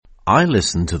I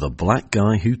listen to the Black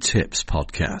Guy Who Tips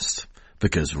podcast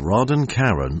because Rod and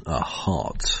Karen are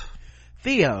hot.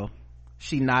 Theo,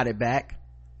 she nodded back.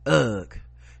 Ugh.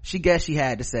 She guessed she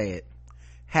had to say it.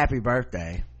 Happy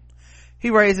birthday.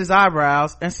 He raised his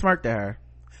eyebrows and smirked at her.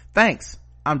 Thanks.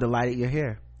 I'm delighted you're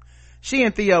here. She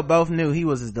and Theo both knew he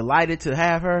was as delighted to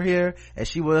have her here as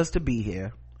she was to be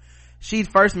here. She'd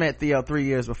first met Theo 3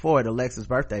 years before at Alexa's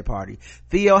birthday party.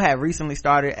 Theo had recently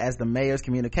started as the mayor's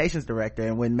communications director,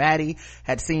 and when Maddie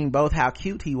had seen both how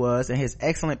cute he was and his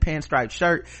excellent pinstripe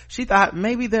shirt, she thought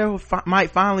maybe there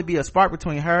might finally be a spark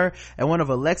between her and one of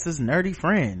Alexa's nerdy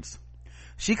friends.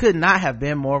 She could not have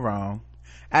been more wrong.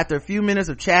 After a few minutes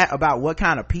of chat about what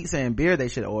kind of pizza and beer they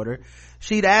should order,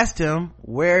 she'd asked him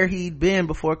where he'd been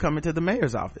before coming to the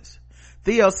mayor's office.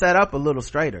 Theo sat up a little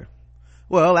straighter.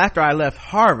 Well, after I left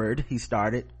Harvard, he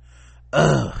started.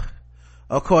 Ugh.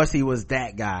 Of course he was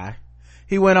that guy.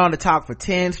 He went on to talk for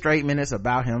 10 straight minutes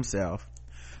about himself.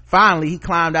 Finally, he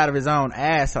climbed out of his own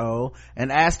asshole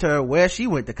and asked her where she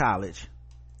went to college.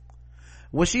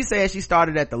 When she said she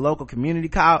started at the local community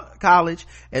college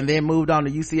and then moved on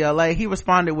to UCLA, he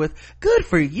responded with, "Good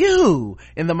for you,"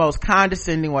 in the most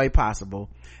condescending way possible.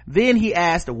 Then he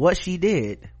asked what she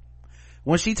did.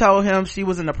 When she told him she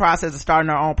was in the process of starting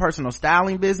her own personal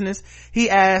styling business, he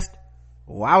asked,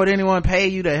 why would anyone pay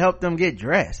you to help them get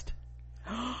dressed?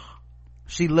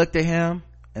 She looked at him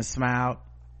and smiled.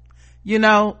 You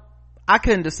know, I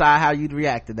couldn't decide how you'd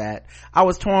react to that. I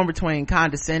was torn between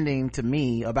condescending to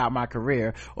me about my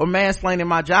career or mansplaining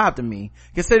my job to me.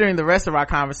 Considering the rest of our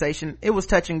conversation, it was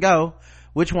touch and go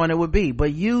which one it would be,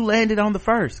 but you landed on the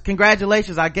first.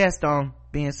 Congratulations, I guessed, on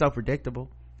being so predictable.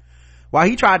 While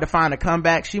he tried to find a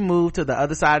comeback, she moved to the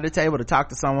other side of the table to talk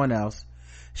to someone else.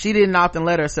 She didn't often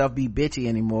let herself be bitchy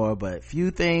anymore, but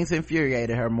few things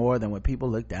infuriated her more than when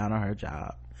people looked down on her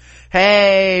job.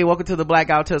 Hey, welcome to the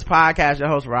Blackout Tips podcast. Your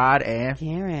host Rod and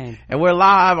Karen, and we're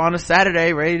live on a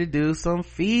Saturday, ready to do some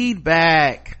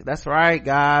feedback. That's right,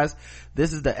 guys.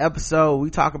 This is the episode we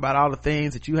talk about all the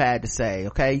things that you had to say.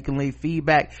 Okay, you can leave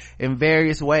feedback in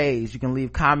various ways. You can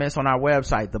leave comments on our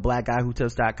website,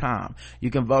 theblackguywhotips.com.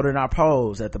 You can vote in our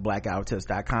polls at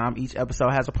theblackguywhotips.com. Each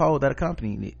episode has a poll that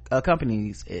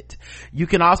accompanies it. You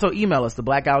can also email us,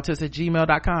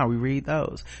 theblackguywhotips@gmail.com. We read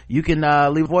those. You can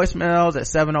leave voicemails at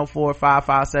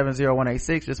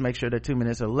 704-557-0186. Just make sure they're 2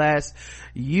 minutes or less.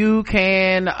 You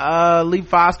can leave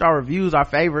 5-star reviews, our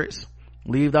favorites.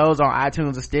 Leave those on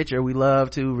iTunes or Stitcher. We love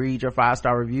to read your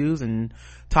 5-star reviews and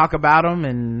talk about them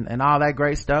and all that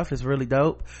great stuff. It's really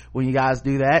dope when you guys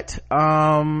do that.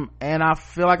 And I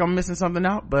feel like I'm missing something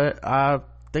out, but I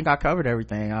think I covered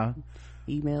everything.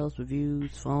 Emails,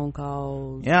 reviews, phone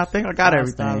calls. Yeah, I think I got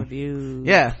everything. Reviews.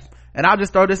 Yeah. And I'll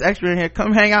just throw this extra in here.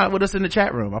 Come hang out with us in the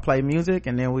chat room. I play music,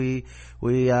 and then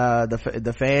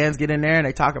the fans get in there and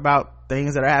they talk about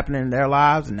things that are happening in their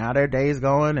lives and how their day is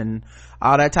going and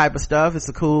all that type of stuff. It's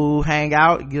a cool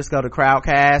hangout. You just go to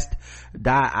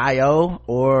crowdcast.io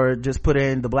or just put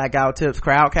in the Blackout Tips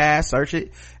Crowdcast, search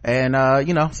it, and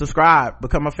subscribe,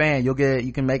 become a fan. You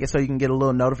can make it so you can get a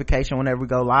little notification whenever we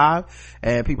go live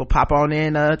and people pop on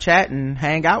in, chat and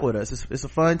hang out with us. It's a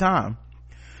fun time.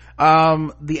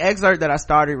 The excerpt that I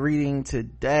started reading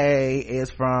today is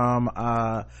from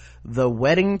The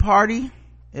Wedding Party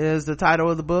is the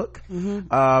title of the book.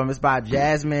 It's by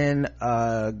Jasmine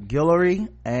Guillory,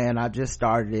 and I just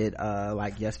started it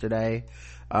like yesterday.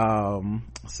 So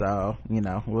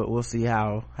we'll see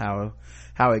how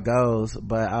it goes,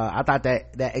 but I thought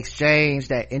that exchange,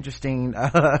 that interesting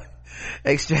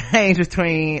exchange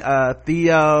between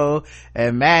Theo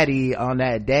and Maddie on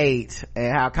that date,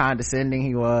 and how condescending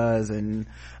he was, and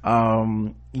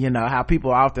how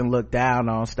people often look down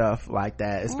on stuff like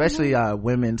that, especially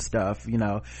women's stuff.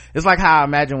 It's like how I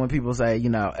imagine when people say,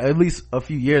 at least a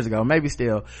few years ago, maybe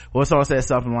still, when someone says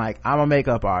something like, I'm a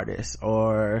makeup artist,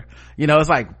 or it's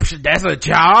like, that's a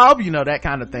job, that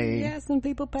kind of thing. Yes, and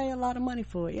people pay a lot of money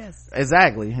for it. Yes,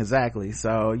 exactly.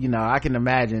 So I can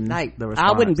imagine, like, the response.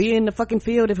 I wouldn't be in the fucking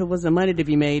field if it wasn't money to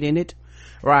be made in it.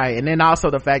 Right. And then also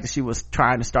the fact that she was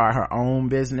trying to start her own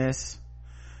business,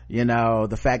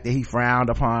 the fact that he frowned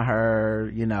upon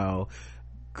her,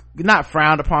 not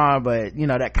frowned upon, but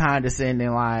that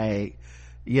condescending, like,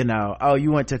 oh,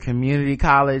 you went to community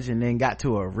college and then got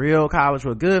to a real college.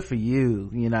 Well, good for you.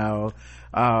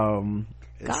 College,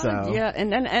 so yeah.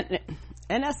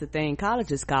 And that's the thing,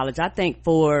 college is college. I think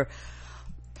for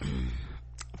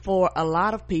a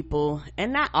lot of people,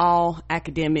 and not all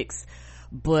academics,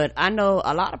 but I know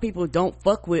a lot of people don't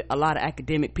fuck with a lot of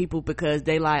academic people because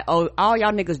they like, oh, all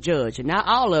y'all niggas judge, and not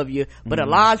all of you, but a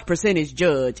large percentage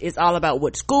judge. It's all about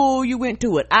what school you went to,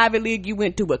 what Ivy League you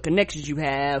went to, what connections you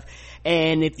have,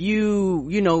 and if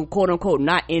you know, quote unquote,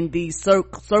 not in these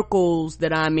circles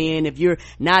that I'm in, if you're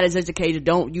not as educated,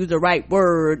 don't use the right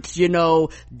words, you know,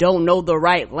 don't know the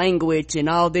right language and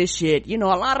all this shit, you know,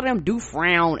 a lot of them do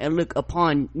frown and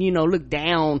look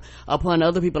down upon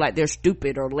other people like they're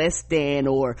stupid or less than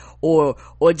or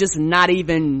just not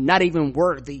even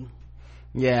worthy.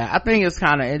 Yeah, I think it's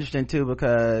kind of interesting too,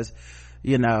 because,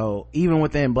 you know, even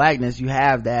within blackness you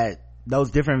have those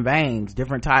different veins,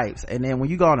 different types, and then when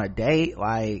you go on a date,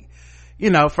 like, you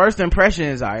know, first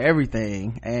impressions are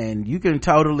everything, and you can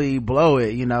totally blow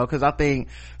it, you know, because I think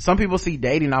some people see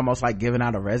dating almost like giving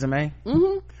out a resume.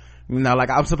 You know, like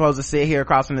I'm supposed to sit here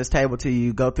across from this table to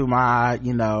you, go through my,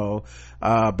 you know,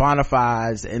 bona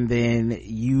fides, and then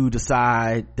we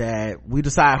decide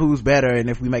who's better and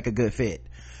if we make a good fit.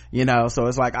 You know, so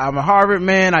it's like, I'm a Harvard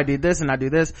man, I did this and I do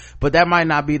this, but that might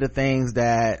not be the things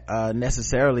that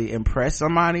necessarily impress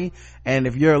somebody. And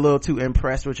if you're a little too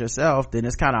impressed with yourself, then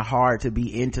it's kind of hard to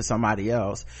be into somebody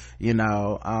else, you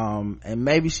know. And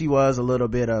maybe she was a little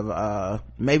bit of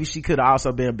maybe she could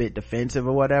also be a bit defensive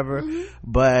or whatever,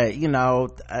 but you know,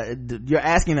 you're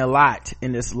asking a lot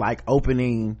in this like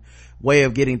opening way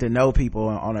of getting to know people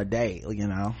on a date, you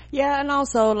know. Yeah, and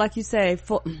also, like you say,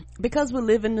 because we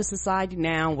live in a society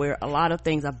now where a lot of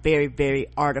things are very, very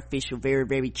artificial, very,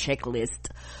 very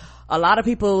checklist. A lot of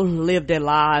people live their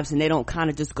lives and they don't kind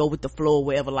of just go with the flow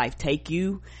wherever life take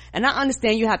you. And I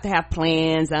understand you have to have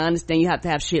plans. I understand you have to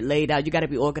have shit laid out. You got to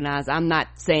be organized. I'm not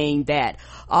saying that.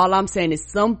 All I'm saying is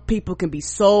some people can be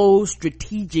so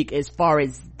strategic as far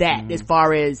as that, as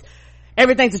far as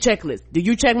everything's a checklist. Do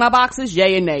you check my boxes?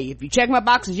 Yay or nay? If you check my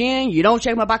boxes, you don't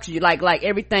check my boxes, you like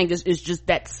everything is just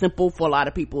that simple for a lot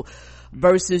of people,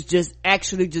 versus just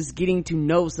actually just getting to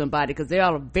know somebody, because they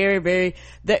are very, very,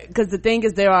 because the thing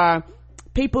is, there are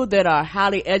people that are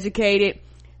highly educated,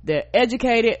 they're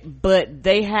educated, but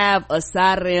they have a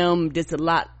side of them that's a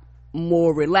lot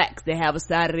more relaxed. They have a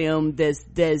side of them that's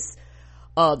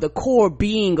the core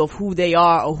being of who they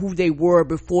are or who they were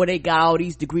before they got all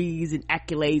these degrees and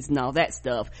accolades and all that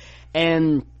stuff.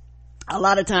 And a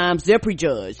lot of times they're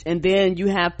prejudged. And then you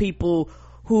have people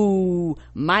who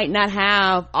might not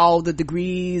have all the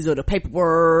degrees or the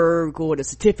paperwork or the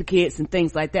certificates and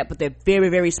things like that, but they're very,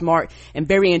 very smart and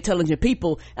very intelligent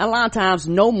people, and a lot of times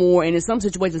know more, and in some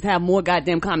situations have more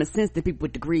goddamn common sense than people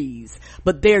with degrees,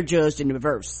 but they're judged in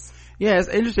reverse. Yeah, it's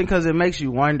interesting because it makes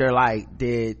you wonder, like,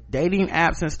 did dating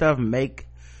apps and stuff make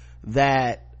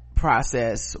that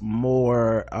process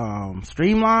more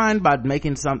streamlined by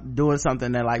doing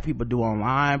something that like people do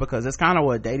online, because it's kind of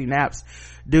what dating apps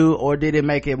do, or did it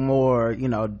make it more, you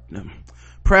know,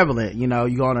 prevalent? You know,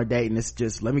 you go on a date and it's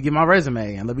just, let me get my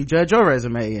resume and let me judge your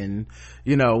resume, and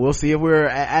you know, we'll see if we're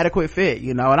an adequate fit,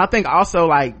 you know. And I think also,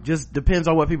 like, just depends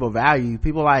on what people value.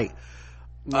 People like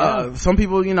some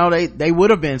people, you know, they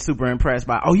would have been super impressed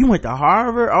by, oh, you went to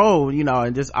Harvard, oh, you know,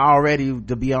 and just already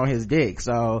to be on his dick.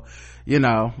 So, you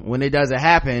know, when it doesn't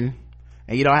happen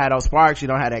and you don't have those sparks, you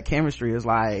don't have that chemistry, it's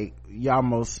like you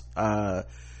almost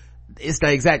it's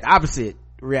the exact opposite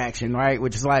reaction, right?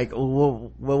 Which is like,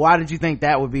 well, why did you think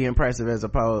that would be impressive, as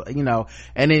opposed, you know,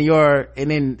 and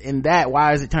then in that,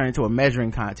 why is it turned into a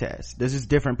measuring contest? There's just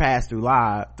different paths through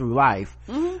life.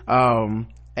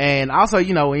 And also,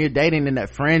 you know, when you're dating in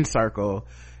that friend circle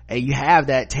and you have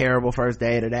that terrible first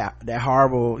date or that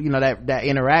horrible, you know, that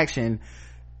interaction,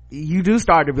 you do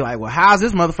start to be like, well, how's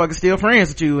this motherfucker still friends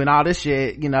with you and all this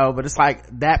shit, you know. But it's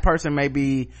like that person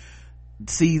maybe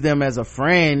see them as a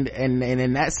friend, and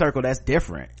in that circle that's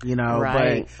different, you know.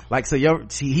 Right. But like, so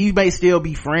he may still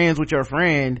be friends with your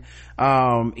friend,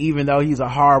 even though he's a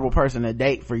horrible person to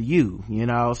date for you, you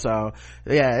know. So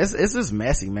yeah, it's just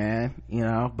messy, man, you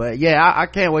know. But yeah, I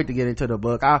can't wait to get into the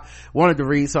book. I wanted to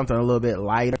read something a little bit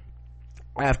lighter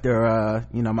after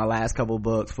you know, my last couple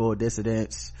books, Full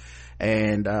Dissidence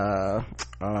and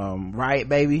Riot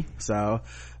Baby. So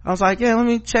I was like, yeah, let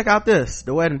me check out this,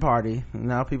 The Wedding Party. You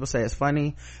know, people say it's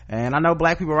funny, and I know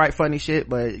black people write funny shit,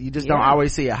 but you just don't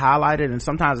always see it highlighted, and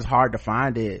sometimes it's hard to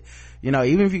find it, you know.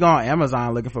 Even if you go on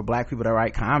Amazon looking for black people that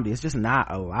write comedy, it's just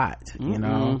not a lot, you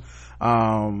know.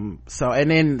 So, and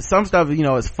then some stuff, you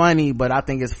know, is funny, but I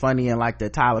think it's funny in like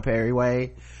the Tyler Perry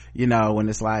way, you know, when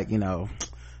it's like, you know,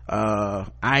 I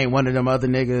ain't one of them other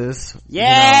niggas.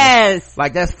 Yes, you know?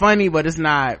 Like, that's funny, but it's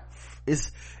not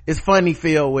it's funny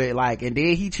filled with like, and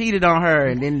then he cheated on her,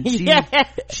 and then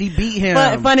she beat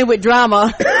him. Funny with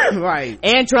drama. Right.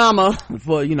 And trauma.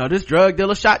 For, this drug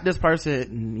dealer shot this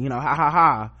person, ha ha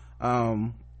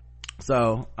ha.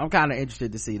 So I'm kind of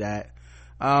interested to see that.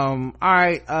 All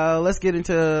right, let's get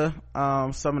into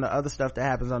some of the other stuff that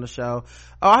happens on the show.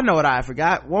 Oh, I know what I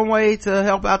forgot. One way to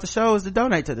help out the show is to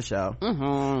donate to the show. Go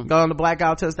on to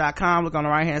blackouttips.com, look on the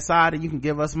right hand side, and you can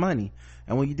give us money,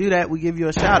 and when you do that, we give you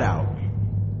a shout out.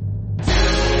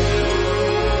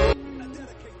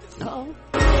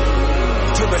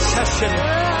 To recession,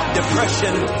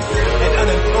 depression, and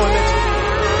unemployment,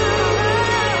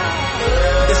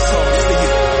 this song's for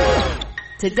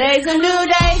you. Today's a new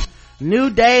day.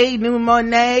 New day, new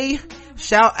money.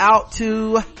 Shout out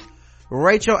to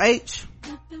Rachel H,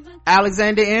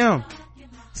 Alexander M,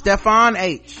 Stefan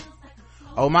H,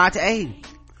 Omata A,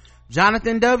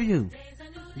 Jonathan W,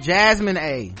 Jasmine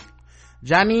A,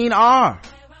 Janine R,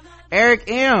 Eric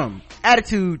M,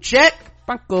 Attitude Check,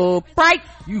 Franco Bright,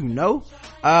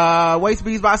 Waste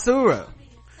Bees Basura,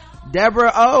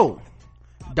 Deborah O,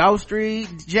 Doe Street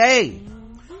J,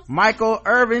 Michael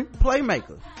Irvin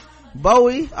Playmaker,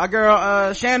 Bowie, our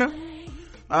girl Shanna,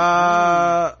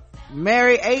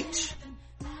 Mary H,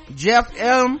 Jeff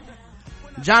M,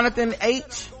 Jonathan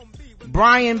H,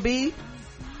 Brian B,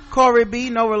 Corey B,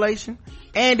 no relation,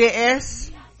 Andy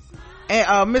S,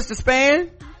 and Mr. Span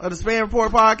of the Span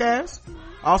Report podcast,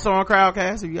 also on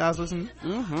Crowdcast if you guys listen.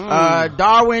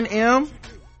 Darwin M,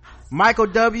 Michael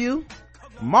W,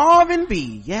 Marvin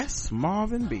B, yes,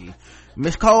 Marvin B,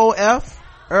 Miss Cole F,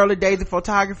 Early Daisy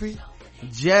Photography,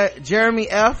 Jeremy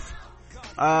F,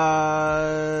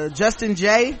 Justin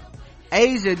J,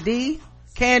 Asia D,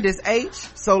 Candace H,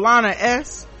 Solana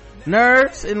S,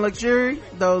 Nerds in Luxury,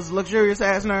 those luxurious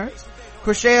ass nerds,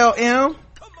 Chriselle M,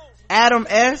 Adam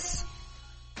S,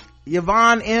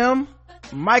 Yvonne M,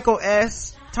 Michael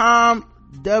S, Tom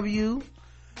W,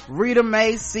 Rita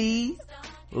Mae C,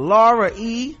 Laura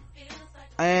E,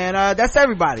 and that's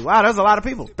everybody. Wow, that's a lot of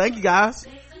people. Thank you guys,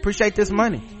 appreciate this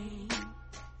money.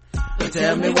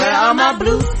 Tell me where are my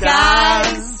blue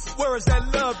skies? Where is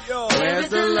that love, y'all? Where's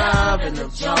the love and the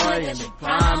joy and the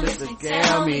promise to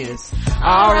tell me it's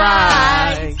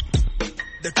alright?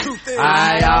 The truth is,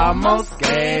 I almost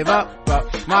gave up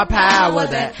my power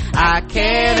that I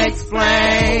can't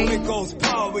explain. Holy Ghost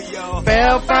power, y'all.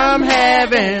 Fell from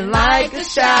heaven like a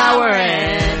shower,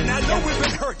 and I know we've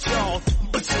been hurt, y'all,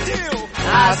 but still,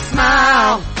 I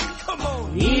smile. come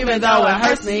on. Even though it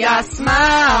hurts me, I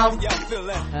smile. Y'all feel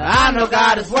that? I know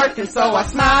God is working, so I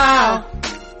smile.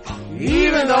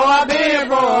 Even though I've been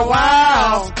for a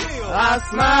while, I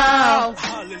smile.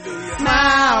 Hallelujah.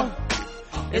 Smile.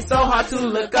 It's so hard to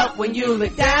look up when you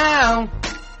look down.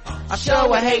 I sure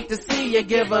would hate to see you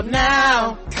give up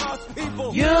now. Cause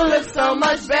people, You look so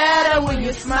much better when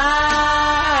you smile.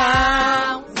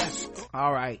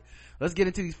 All right, let's get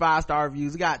into these 5-star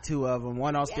reviews. We got 2 of them,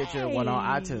 one on Stitcher, one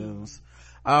on iTunes.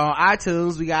 On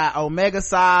iTunes, we got Omega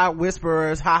Psi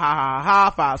Whisperers, ha ha ha ha,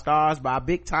 5 stars by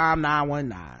Big Time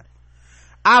 919.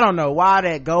 I don't know why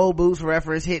that Gold Boots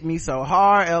reference hit me so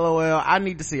hard, lol. I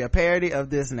need to see a parody of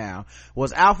this now.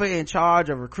 Was Alpha in charge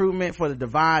of recruitment for the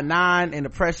Divine Nine in the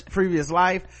previous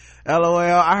life? LOL.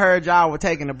 I heard y'all were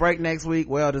taking a break next week.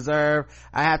 Well deserved.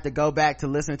 I have to go back to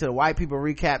listen to the white people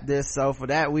recap this. So for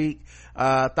that week,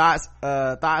 thoughts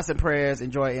and prayers.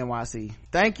 Enjoy NYC.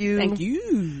 Thank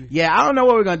you. Yeah, I don't know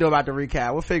what we're gonna do about the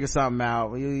recap. We'll figure something out.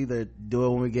 We'll either do it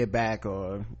when we get back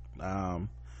or something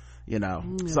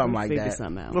like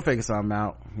that. We'll figure something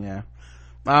out. Yeah.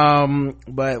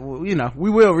 But we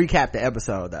will recap the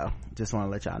episode though. Just want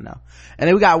to let y'all know. And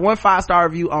then we got 1 5-star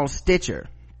review on Stitcher.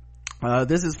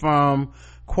 This is from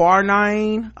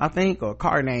Carnane, I think, or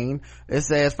Carnane. It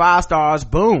says 5 stars,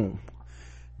 boom.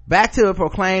 Back to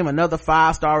proclaim another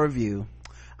 5-star review.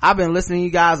 I've been listening to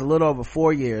you guys a little over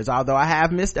 4 years. Although I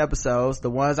have missed episodes, the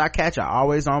ones I catch are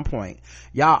always on point.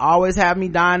 Y'all always have me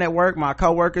dying at work. My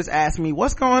coworkers ask me,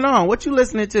 what's going on? What you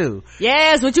listening to?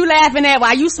 Yes, what you laughing at?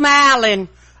 Why you smiling?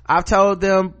 I've told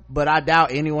them, but I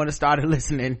doubt anyone has started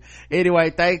listening. Anyway,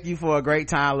 thank you for a great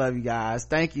time. Love you guys.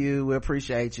 Thank you. We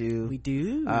appreciate you. We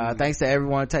do. Thanks to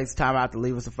everyone who takes the time out to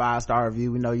leave us a 5-star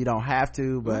review. We know you don't have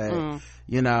to, but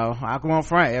I come on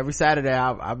front every Saturday.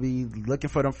 I'll be looking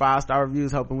for them 5-star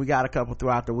reviews, hoping we got a couple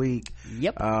throughout the week.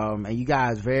 Yep. And you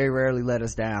guys very rarely let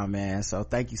us down, man. So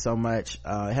thank you so much.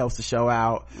 It helps the show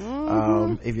out.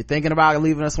 If you're thinking about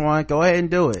leaving us one, go ahead and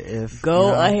do it.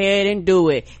 Go ahead and do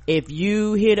it. If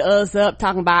you hit us up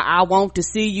talking about I want to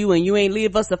see you and you ain't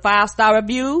leave us a 5-star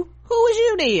review, who is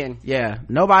you then? Yeah,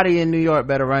 nobody in New York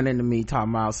better run into me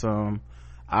talking about some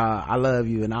I love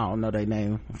you, and I don't know their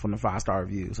name from the 5-star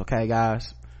reviews. Okay,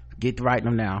 guys, get to writing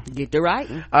them now. Get to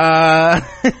writing. All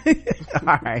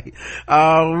right.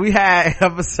 We had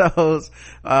episodes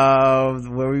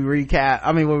where we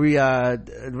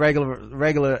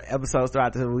regular episodes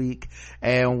throughout the week,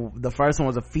 and the first one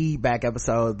was a feedback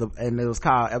episode, and it was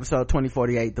called episode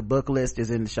 2048. The book list is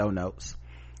in the show notes.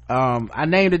 I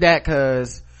named it that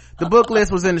because the book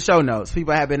list was in the show notes.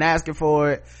 People have been asking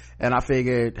for it, and I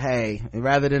figured, hey,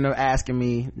 rather than them asking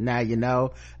me, now you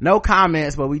know. No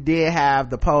comments, but we did have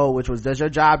the poll, which was, does your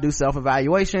job do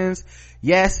self-evaluations?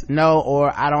 Yes, no, or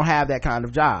I don't have that kind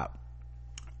of job.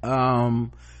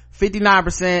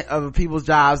 59% of people's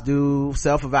jobs do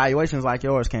self-evaluations like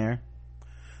yours, Karen.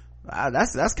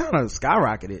 That's kind of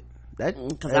skyrocketed.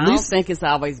 Because I don't think it's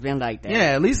always been like that.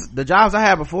 Yeah, at least the jobs I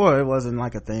had before, it wasn't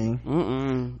like a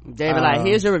thing. They were like,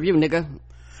 here's your review, nigga.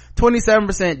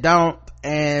 27% don't,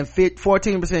 and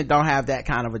 14% don't have that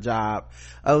kind of a job.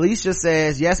 Alicia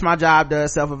says, yes, my job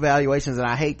does self-evaluations, and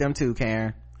I hate them too,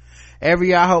 Karen. Every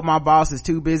year I hope my boss is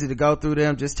too busy to go through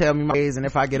them. Just tell me my grades and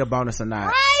if I get a bonus or not.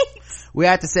 Right. We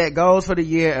have to set goals for the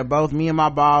year, and both me and my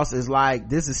boss is like,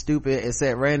 this is stupid, and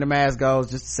set random ass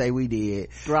goals just to say we did.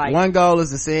 Right. One goal is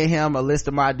to send him a list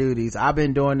of my duties. I've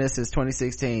been doing this since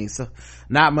 2016, so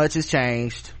not much has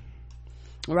changed.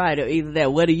 Right, or either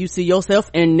that, what do you see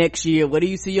yourself in next year? What do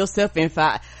you see yourself in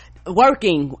 5?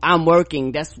 Working. I'm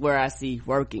working. That's where I see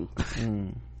working.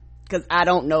 Because I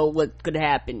don't know what could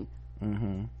happen.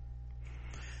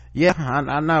 Yeah,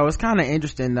 I know. It's kind of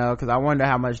interesting though, because I wonder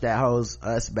how much that holds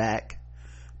us back.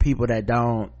 People that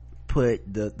don't put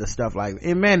the stuff like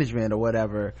in management or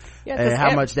whatever, and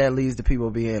how much that leads to people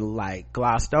being like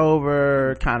glossed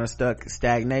over, kind of stuck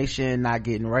stagnation, not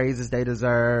getting raises they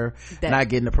deserve, not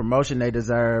getting the promotion they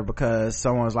deserve because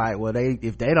someone's like, well,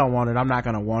 if they don't want it, I'm not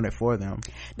going to want it for them.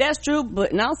 That's true,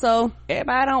 but and also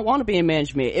everybody don't want to be in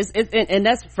management. And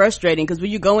that's frustrating, because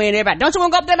when you go in, everybody, don't you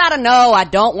want to go up the ladder? No, I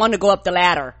don't want to go up the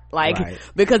ladder. Like, right.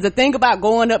 Because the thing about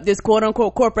going up this quote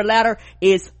unquote corporate ladder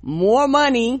is more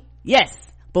money, yes,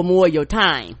 but more your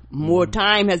time. More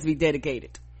time has to be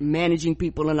dedicated managing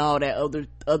people and all that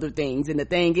other things. And the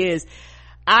thing is,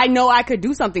 I know I could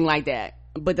do something like that,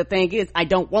 but the thing is, I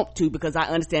don't want to, because I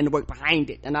understand the work behind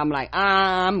it, and I'm like,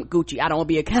 I'm Gucci. I don't want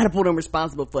to be accountable and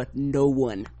responsible for no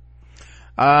one.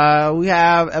 We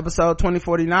have episode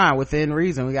 2049, Within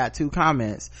Reason. We got 2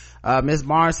 comments. Miss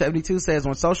Barnes 72 says,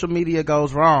 when social media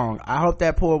goes wrong, I hope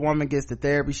that poor woman gets the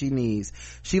therapy she needs.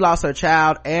 She lost her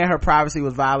child, and her privacy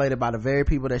was violated by the very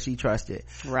people that she trusted.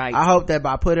 Right. I hope that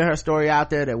by putting her story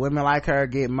out there, that women like her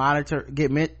get mentoring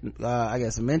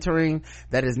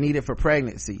that is needed for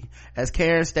pregnancy. As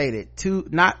Karen stated,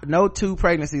 no 2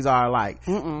 pregnancies are alike.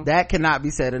 That cannot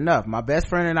be said enough. My best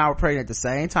friend and I were pregnant at the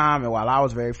same time, and while I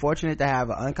was very fortunate to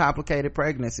have an uncomplicated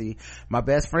pregnancy, my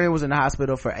best friend was in the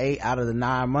hospital for 8 out of the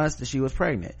 9 months that she was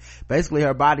pregnant. Basically,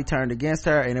 her body turned against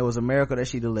her, and it was a miracle that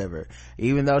she delivered.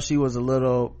 Even though she was a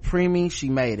little preemie, she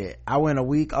made it. I went a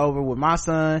week over with my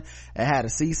son and had a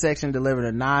C-section, delivered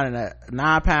a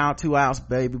 9-pound 2-ounce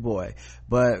baby boy.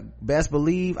 But best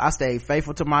believe I stayed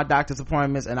faithful to my doctor's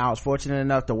appointments, and I was fortunate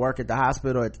enough to work at the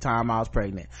hospital at the time I was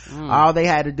pregnant. All they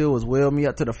had to do was wheel me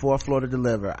up to the 4th floor to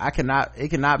deliver. It cannot be you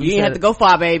didn't have to go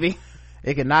far, baby.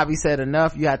 It cannot be said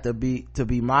enough. You have to be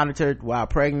monitored while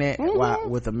pregnant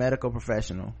with a medical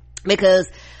professional. Because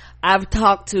I've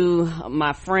talked to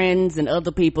my friends and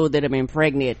other people that have been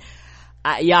pregnant.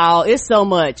 Y'all, it's so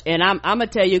much. And I'm gonna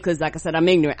tell you, because like I said, I'm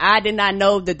ignorant. I did not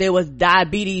know that there was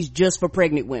diabetes just for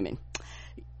pregnant women.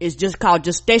 It's just called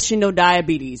gestational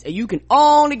diabetes, and you can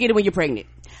only get it when you're pregnant.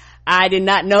 I did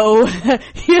not know,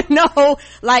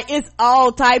 like it's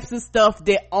all types of stuff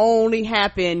that only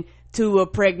happen to a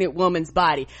pregnant woman's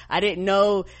body. I didn't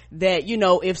know that,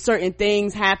 if certain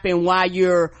things happen while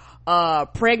you're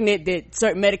pregnant, that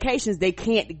certain medications they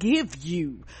can't give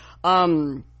you. I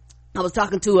was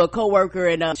talking to a coworker,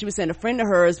 and she was saying a friend of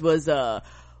hers was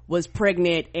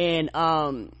pregnant, and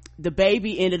the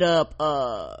baby ended up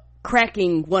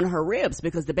cracking one of her ribs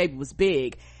because the baby was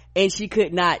big, and she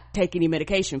could not take any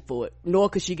medication for it, nor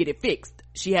could she get it fixed.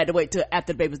 She had to wait till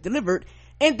after the baby was delivered,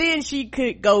 and then she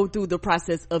could go through the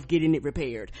process of getting it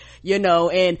repaired.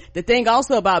 And the thing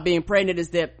also about being pregnant is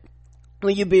that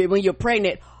when you're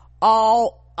pregnant,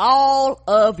 all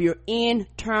of your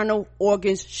internal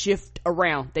organs shift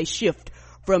around. They shift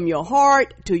from your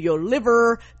heart to your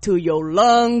liver to your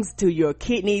lungs to your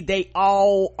kidney. They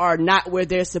all are not where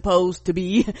they're supposed to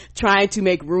be, trying to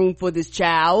make room for this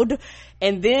child.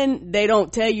 And then they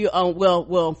don't tell you, from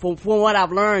what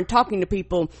I've learned talking to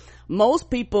people, most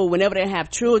people, whenever they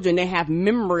have children, they have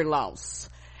memory loss.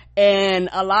 And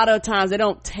a lot of times they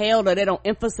don't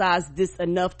emphasize this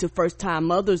enough to first time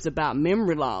mothers about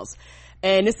memory loss.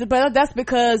 And that's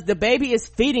because the baby is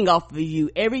feeding off of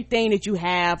you. Everything that you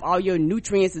have, all your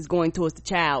nutrients is going towards the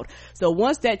child. So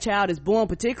once that child is born,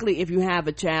 particularly if you have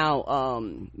a child,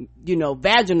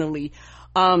 vaginally,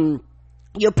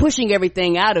 you're pushing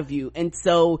everything out of you. And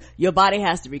so your body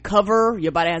has to recover,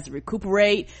 your body has to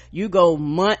recuperate. You go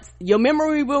months, your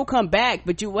memory will come back,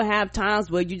 but you will have times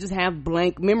where you just have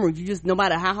blank memory. You just, no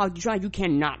matter how hard you try, you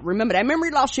cannot remember. That memory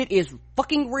loss shit is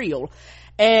fucking real.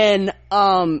 And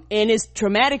it's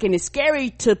traumatic and it's scary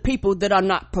to people that are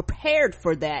not prepared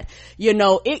for that.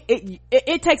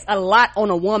 It takes a lot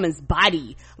on a woman's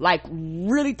body, like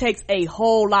really takes a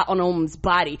whole lot on a woman's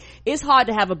body. It's hard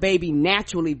to have a baby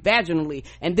naturally, vaginally.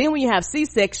 And then when you have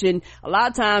C-section, a lot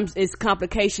of times it's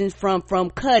complications from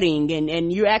cutting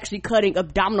and you're actually cutting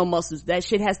abdominal muscles. That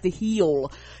shit has to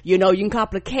heal. You can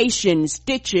complications,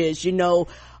 stitches,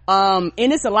 and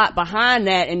it's a lot behind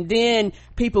that. And then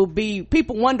people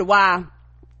wonder why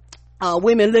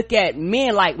women look at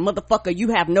men like, motherfucker, you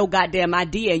have no goddamn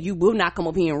idea. You will not come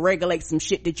up here and regulate some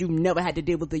shit that you've never had to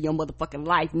deal with in your motherfucking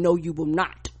life. No, you will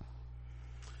not.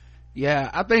 Yeah,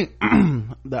 I think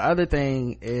the other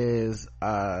thing is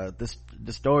the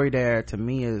story there to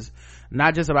me is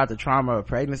not just about the trauma of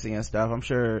pregnancy and stuff. I'm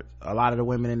sure a lot of the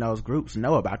women in those groups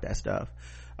know about that stuff,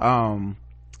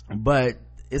 but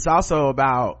it's also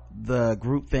about the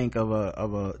groupthink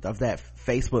of that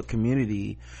Facebook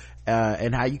community,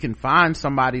 and how you can find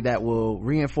somebody that will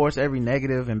reinforce every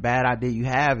negative and bad idea you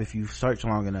have if you search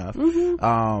long enough.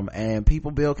 And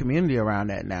people build community around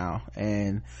that now.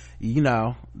 And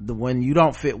when you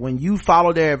don't fit, when you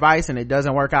follow their advice and it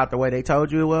doesn't work out the way they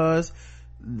told you it was,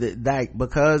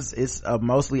 because it's a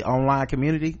mostly online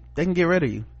community, they can get rid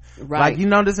of you. Right. Like,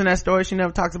 notice in that story, she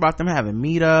never talks about them having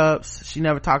meetups. She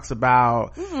never talks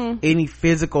about any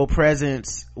physical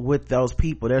presence with those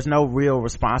people. There's no real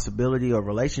responsibility or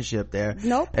relationship there.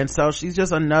 Nope. And so she's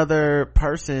just another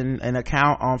person, an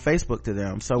account on Facebook to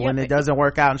them. So when it doesn't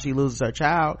work out and she loses her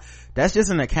child, that's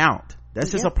just an account. That's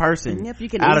just a person. Yep, you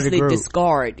can out easily of the group.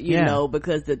 Discard,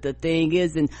 because the thing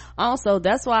is, and also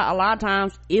that's why a lot of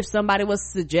times if somebody was to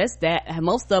suggest that,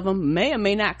 most of them may or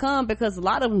may not come because a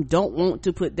lot of them don't want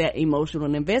to put that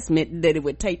emotional investment that it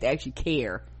would take to actually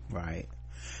care. Right.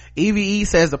 EVE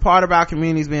says the part about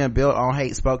communities being built on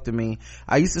hate spoke to me.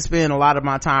 I used to spend a lot of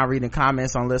my time reading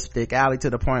comments on Lipstick Alley to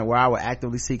the point where I would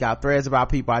actively seek out threads about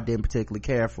people I didn't particularly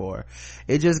care for.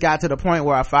 It just got to the point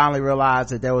where I finally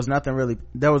realized that there was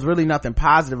really nothing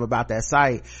positive about that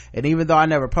site. And even though I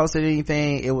never posted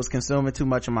anything, it was consuming too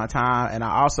much of my time. And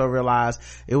I also realized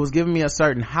it was giving me a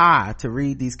certain high to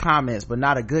read these comments, but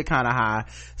not a good kind of high,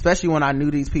 especially when I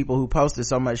knew these people who posted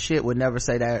so much shit would never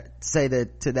say that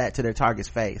to their target's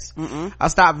face. I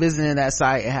stopped visiting that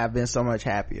site and have been so much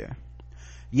happier.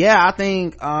 Yeah, I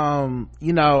think I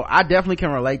definitely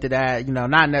can relate to that.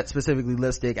 Not that specifically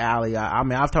Lipstick Alley. I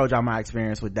mean, I've told y'all my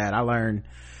experience with that. I learned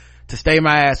to stay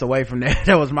my ass away from that.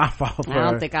 That was my fault.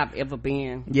 I don't think I've ever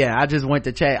been. Yeah, I just went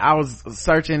to check. I was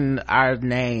searching our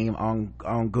name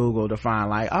on Google to find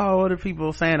what are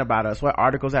people saying about us? What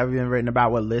articles have we been written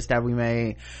about? What list have we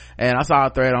made? And I saw a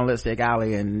thread on Lipstick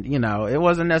Alley, and it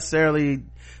wasn't necessarily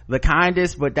the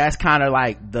kindest, but that's kind of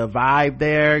like the vibe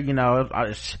there.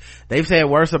 They've said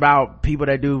worse about people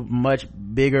that do much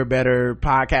bigger, better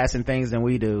podcasting things than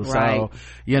we do. Right.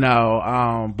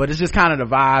 So, but it's just kind of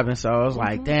the vibe. And so I was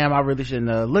like, damn, I really shouldn't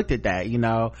have looked at that,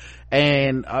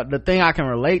 and the thing I can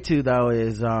relate to though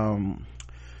is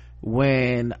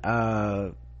when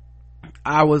I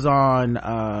was on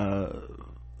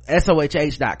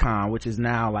SOHH.com, which is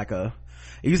now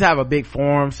it used to have a big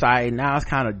forum site. Now it's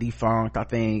kind of defunct. I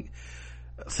think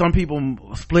some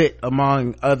people split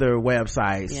among other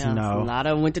websites. A lot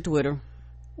of them went to Twitter.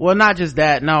 Well, not just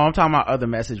that. No, I'm talking about other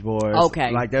message boards.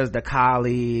 Okay. Like there's the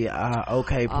Kali,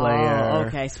 OK Player. Oh,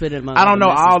 okay. Split it among I don't know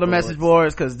all the boards. message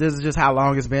boards because this is just how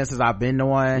long it's been since I've been to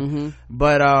one.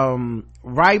 But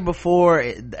right before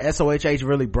SOHH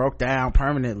really broke down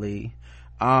permanently,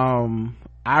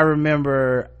 I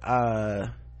remember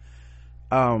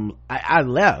I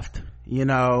left,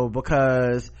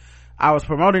 because I was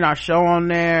promoting our show on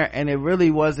there and it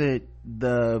really wasn't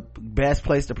the best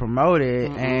place to promote it.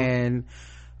 And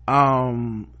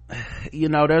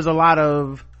there's a lot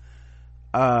of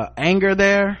anger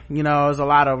there, there's a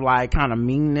lot of kind of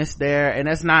meanness there, and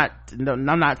that's not, I'm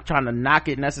not trying to knock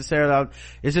it necessarily,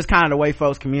 it's just kind of the way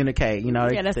folks communicate,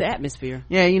 that's the atmosphere.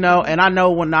 Yeah, and I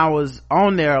know when I was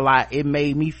on there a lot, it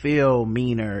made me feel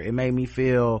meaner, it made me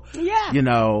feel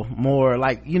more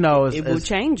it will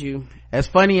change you. as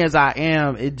funny as I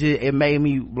am, it made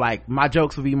me like my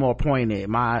jokes would be more pointed,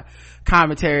 my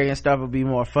commentary and stuff would be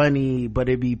more funny, but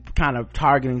it'd be kind of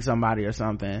targeting somebody or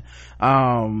something.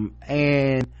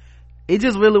 And it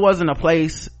just really wasn't a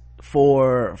place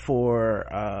for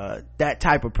that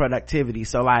type of productivity.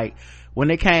 So like when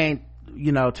it came,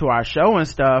 you know, to our show and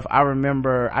stuff, I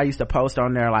remember I used to post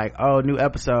on there like, oh, new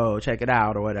episode, check it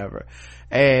out or whatever.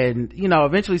 And, you know,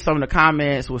 eventually some of the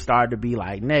comments would start to be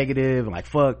like negative, like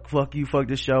fuck you, fuck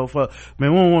this show, fuck,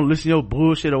 man, we don't want to listen to your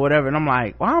bullshit or whatever. And I'm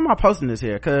like, why am I posting this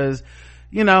here? Cause,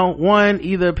 you know, one,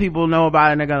 either people know about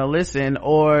it and they're gonna listen,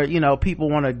 or, you know, people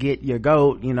want to get your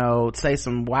goat, you know, say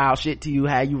some wild shit to you,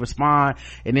 how you respond,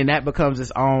 and then that becomes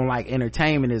its own like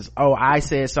entertainment, is, oh, I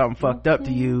said something fucked up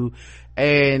to you.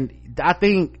 And I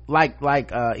think like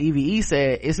EVE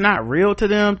said, it's not real to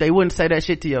them. They wouldn't say that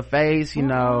shit to your face, you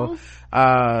know.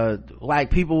 Like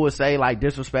people would say like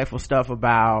disrespectful stuff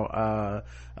about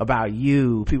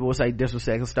you. People would say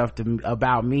disrespectful stuff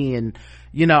about me, and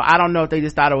you know, I don't know if they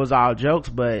just thought it was all jokes,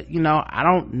 but you know, I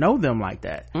don't know them like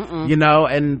that. You know,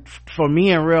 and for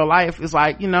me in real life, it's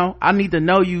like, you know, I need to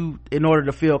know you in order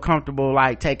to feel comfortable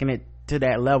like taking it to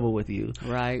that level with you,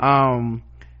 right?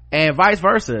 And vice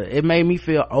versa. It made me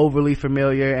feel overly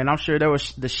familiar, and I'm sure there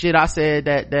was the shit I said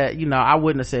that you know, I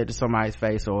wouldn't have said to somebody's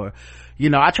face, or you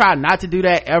know, I try not to do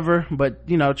that ever, but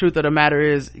you know, truth of the matter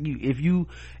is, if you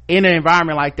in an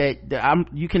environment like that,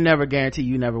 you can never guarantee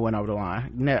you never went over the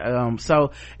line.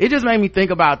 So it just made me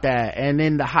think about that. And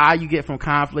then the high you get from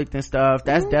conflict and stuff,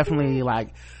 that's definitely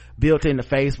like built into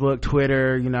Facebook,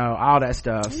 Twitter, you know, all that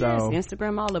stuff. So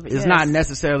Instagram, all of it. It's not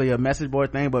necessarily a message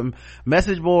board thing, but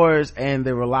message boards and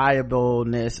the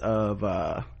reliableness of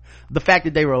the fact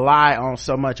that they rely on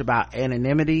so much about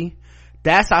anonymity,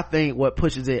 that's, I think, what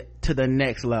pushes it to the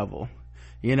next level,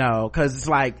 you know, because it's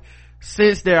like,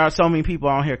 since there are so many people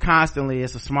on here constantly,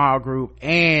 it's a small group,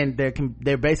 and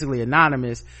they're basically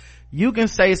anonymous, you can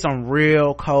say some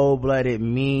real cold-blooded,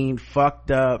 mean, fucked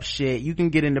up shit. You can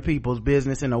get into people's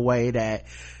business in a way that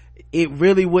it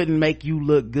really wouldn't make you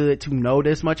look good to know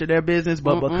this much of their business,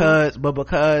 but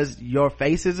because your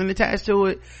face isn't attached to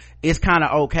it, it's kind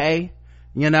of okay,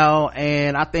 you know.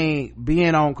 And I think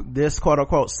being on this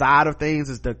quote-unquote side of things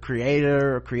as the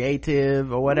creator or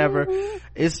creative or whatever,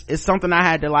 it's something I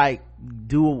had to like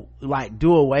do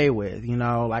away with, you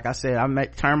know. Like I said,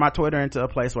 turn my Twitter into a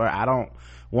place where I don't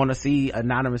want to see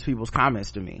anonymous people's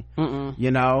comments to me.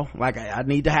 You know, like I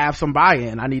need to have some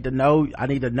buy-in. I need to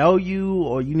know you,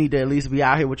 or you need to at least be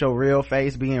out here with your real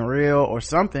face being real or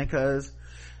something, because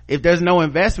if there's no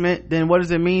investment, then what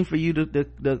does it mean for you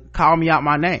to call me out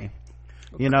my name?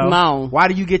 You know, why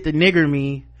do you get to nigger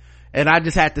me and I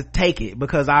just have to take it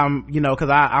because I'm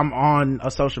on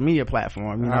a social media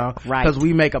platform, you know, right? Because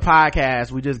we make a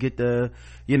podcast, we just get to,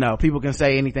 you know, people can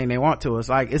say anything they want to us.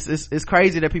 Like it's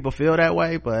crazy that people feel that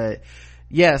way, but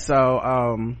yeah. So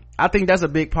I think that's a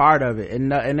big part of it,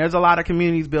 and there's a lot of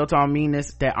communities built on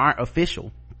meanness that aren't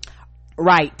official,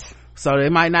 right? So they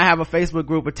might not have a Facebook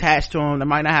group attached to them, they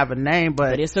might not have a name,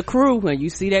 but it's a crew. When you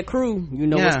see that crew, you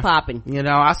know what's popping. You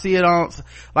know, I see it on,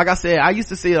 like I said, I used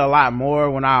to see it a lot more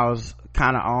when I was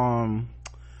kind of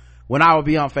when I would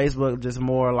be on Facebook, just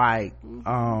more like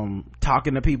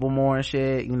talking to people more and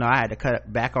shit. You know, I had to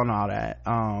cut back on all that.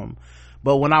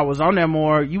 But when I was on there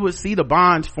more, you would see the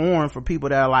bonds form for people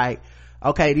that are like,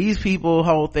 okay, these people,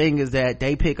 whole thing is that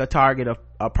they pick a target of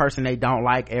a person they don't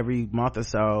like every month or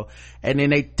so, and then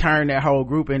they turn their whole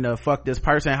group into fuck this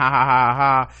person, ha ha ha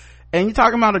ha. And you're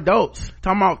talking about adults,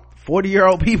 talking about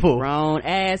 40-year-old people, grown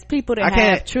ass people that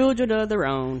have children of their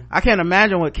own. I can't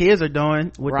imagine what kids are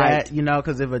doing with that, you know,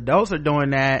 because if adults are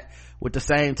doing that with the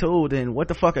same tool, then what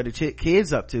the fuck are the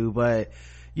kids up to? But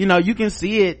you know, you can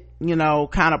see it, you know,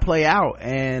 kind of play out.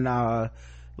 And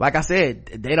like I said,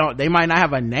 they might not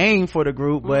have a name for the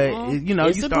group, but you know,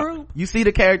 you see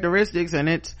the characteristics, and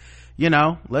it's, you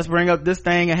know, let's bring up this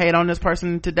thing and hate on this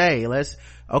person today. We're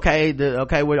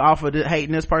off of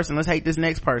hating this person, let's hate this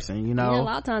next person, you know. Yeah, a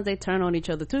lot of times they turn on each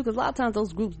other too, because a lot of times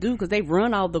those groups do, because they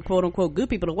run all the quote unquote good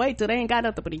people away till they ain't got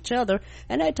nothing but each other,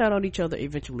 and they turn on each other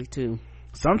eventually too.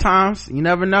 Sometimes you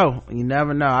never know.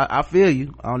 I feel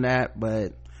you on that,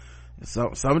 but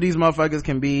so some of these motherfuckers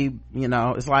can be, you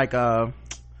know, it's like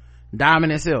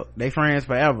Diamond and Silk, they friends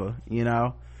forever, you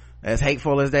know. As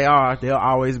hateful as they are, they'll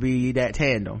always be that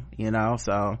tandem, you know.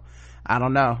 So I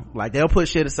don't know, like they'll put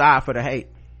shit aside for the hate.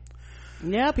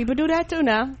 Yeah, people do that too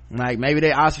now. Like maybe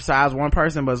they ostracize one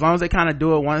person, but as long as they kind of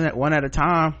do it one at a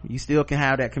time, you still can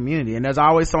have that community. And there's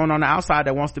always someone on the outside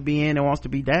that wants to be in and wants to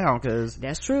be down, because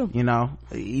that's true. You know,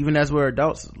 even as we're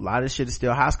adults, a lot of this shit is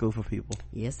still high school for people.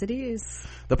 Yes, it is.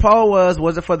 The poll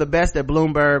was it for the best that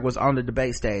Bloomberg was on the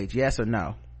debate stage? Yes or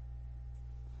no?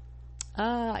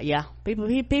 Yeah, people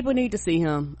need to see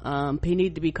him. He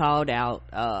need to be called out.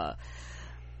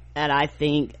 And I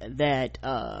think that,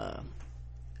 I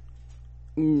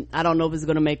don't know if it's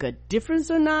going to make a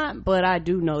difference or not, but I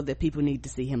do know that people need to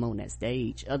see him on that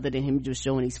stage, other than him just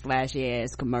showing these flashy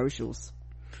ass commercials.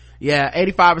 Yeah,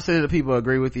 85% of the people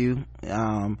agree with you.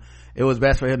 It was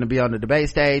best for him to be on the debate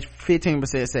stage.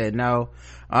 15% said no.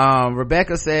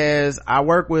 Rebecca says, I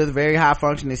work with very high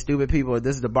functioning stupid people.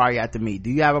 This is the bar you have to meet.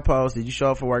 Do you have a post? Did you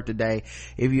show up for work today?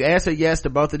 If you answer yes to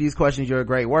both of these questions, you're a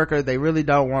great worker. They really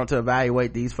don't want to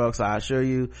evaluate these folks, I assure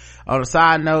you. On a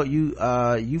side note,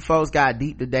 you folks got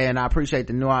deep today, and I appreciate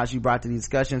the nuance you brought to these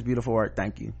discussions. Beautiful work.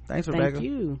 Thank you. Thanks, Rebecca. Thank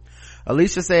you.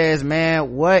 Alicia says,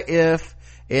 man, what if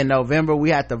in November we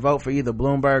had to vote for either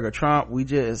Bloomberg or Trump? He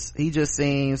just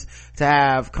seems to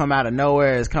have come out of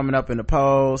nowhere, is coming up in the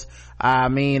polls. I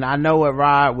mean, I know what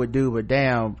Rod would do, but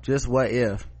damn, just what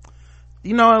if?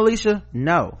 You know, Alicia,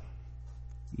 no,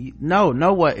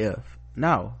 what if?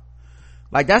 No.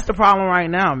 Like, that's the problem right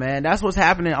now, man. That's what's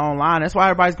happening online. That's why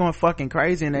everybody's going fucking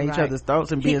crazy in each other's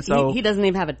throats and being so... He doesn't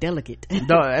even have a delegate.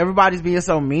 Everybody's being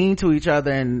so mean to each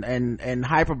other and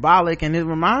hyperbolic, and it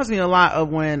reminds me a lot of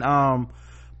when,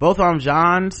 both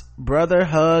John's brother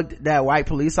hugged that white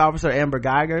police officer, Amber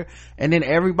Geiger, and then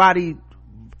everybody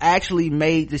actually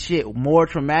made the shit more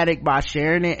traumatic by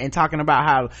sharing it and talking about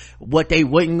how what they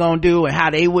wasn't gonna do and how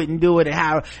they wouldn't do it,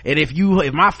 and if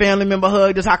my family member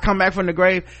hugged us, I come back from the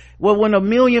grave. Well, when a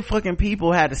million fucking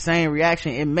people had the same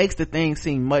reaction, it makes the thing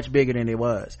seem much bigger than it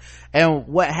was. And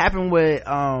what happened with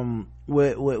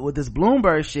this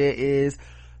Bloomberg shit is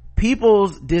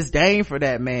people's disdain for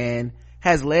that man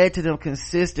has led to them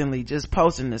consistently just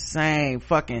posting the same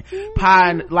fucking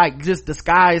pie, like just the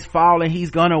sky is falling,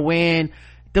 he's gonna win.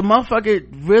 The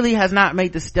motherfucker really has not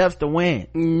made the steps to win.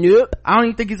 Nope. I don't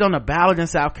even think he's on the ballot in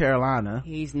South Carolina.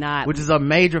 He's not. Which is a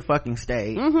major fucking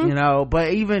state, you know,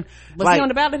 but even... Was he on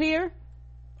the ballot here?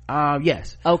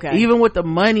 Yes. Okay. Even with the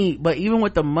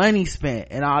money spent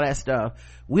and all that stuff,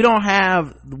 we don't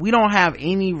have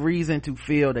any reason to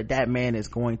feel that man is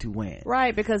going to win.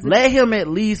 Right, because... Let him at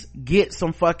least get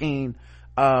some fucking,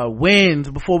 wins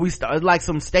before we start, like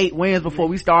some state wins before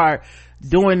we start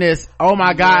doing this. Oh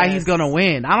my God, he's gonna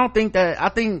win. I think that's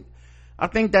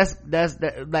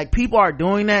like, people are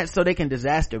doing that so they can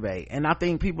disaster bait, and I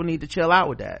think people need to chill out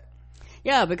with that.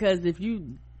 Yeah, because if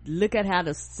you look at how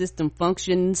the system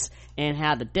functions and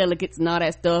how the delegates and all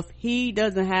that stuff, he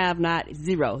doesn't have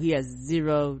zero. He has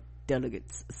 0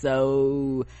 delegates,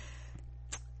 so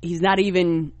he's not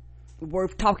even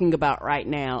worth talking about right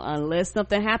now unless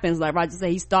something happens, like Roger said,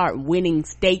 he start winning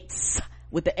states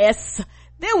with the S,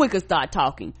 then we could start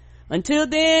talking. Until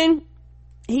then,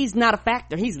 he's not a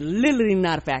factor. He's literally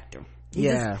not a factor.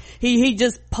 He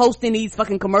just posting these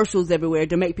fucking commercials everywhere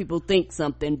to make people think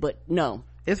something, but no.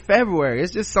 It's February.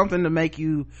 It's just something to make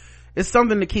you, it's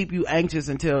something to keep you anxious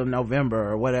until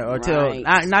November or whatever, or till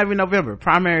not even November.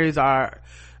 Primaries are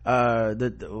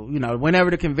whenever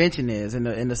the convention is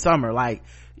in the summer. Like,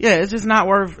 yeah, it's just not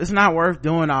worth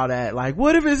doing all that. Like,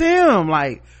 what if it's him?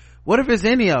 Like, what if it's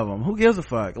any of them? Who gives a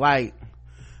fuck? Like,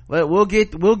 we'll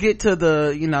get to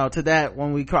the, to that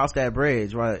when we cross that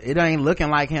bridge, right? It ain't looking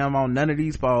like him on none of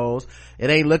these polls. It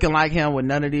ain't looking like him with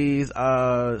none of these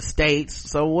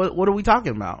states. So what are we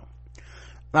talking about?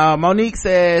 Monique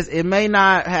says, it may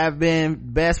not have been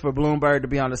best for Bloomberg to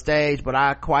be on the stage, but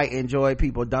I quite enjoy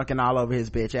people dunking all over his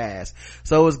bitch ass.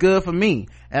 So it was good for me.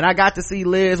 And I got to see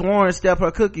Liz Warren step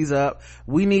her cookies up.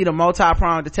 We need a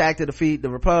multi-pronged attack to defeat the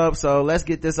Repub, so let's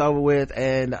get this over with,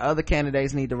 and the other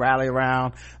candidates need to rally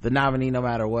around the nominee no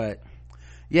matter what.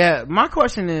 Yeah, my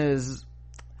question is,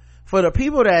 for the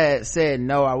people that said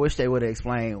no, I wish they would have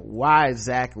explained why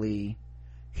exactly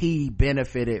he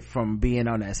benefited from being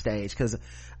on that stage. Because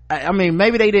I mean,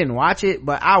 maybe they didn't watch it,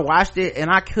 but I watched it and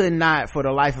I could not for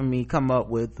the life of me come up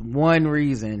with one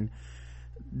reason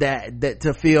that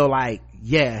to feel like,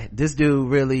 yeah, this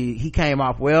dude really, he came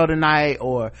off well tonight,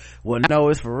 or, well, no,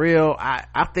 it's for real.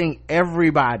 I think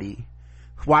everybody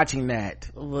watching that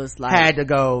was like, had to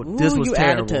go, this was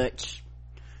terrible. Out of touch.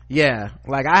 Yeah,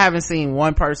 like, I haven't seen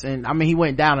one person, I mean, he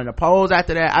went down in the polls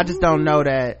after that. I just don't know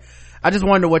that. I just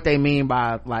wonder what they mean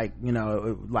by, like,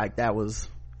 like that was,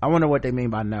 I wonder what they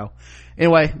mean by no.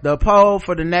 Anyway, the poll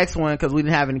for the next one, because we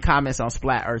didn't have any comments on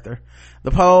Splat Earther. The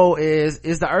poll is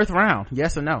the earth round?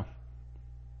 Yes or no?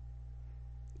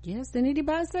 Yes, did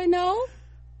anybody say no?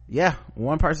 Yeah,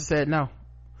 one person said no.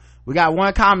 We got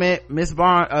one comment. Miss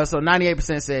Barnes, so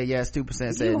 98% said yes,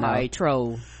 2% said You no. are a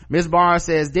troll. Miss Barnes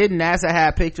says, didn't NASA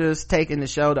have pictures taken to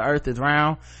show the earth is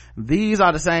round? These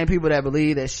are the same people that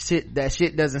believe that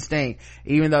shit doesn't stink,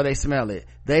 even though they smell it.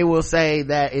 They will say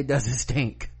that it doesn't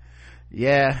stink.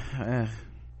 Yeah.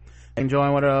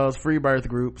 Enjoying one of those free birth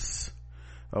groups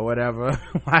or whatever.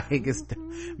 Like,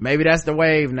 maybe that's the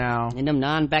wave now. And them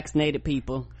non-vaccinated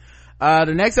people.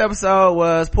 The next episode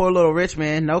was Poor Little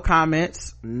Richmond. No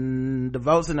comments. The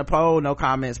votes in the poll, no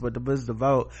comments, but this is the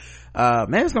vote.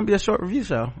 Man, it's gonna be a short review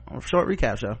show, a short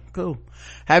recap show. Cool.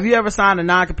 Have you ever signed a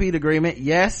non-compete agreement?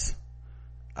 Yes.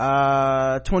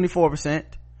 24%.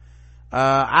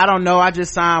 I don't know. I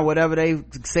just signed whatever they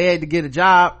said to get a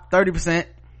job. 30%.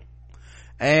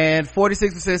 And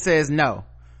 46% says no.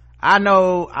 I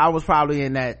know I was probably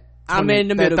in that. I'm in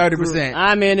the middle. 30%.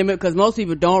 I'm in the middle because most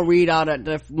people don't read all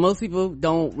that. Most people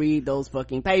don't read those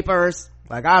fucking papers.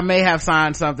 Like, I may have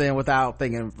signed something without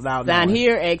thinking, without sign knowing.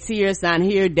 here, X here, sign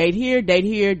here, date here, date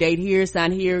here, date here,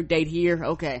 sign here, date here.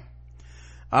 Okay.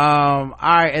 All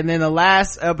right. And then the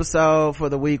last episode for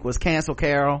the week was Cancel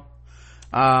Carol.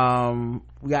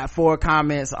 We got 4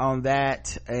 comments on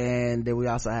that, and then we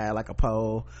also had like a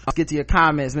poll. Let's get to your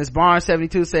comments. Miss Barnes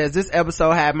 72 says, this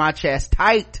episode had my chest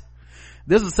tight.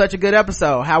 This was such a good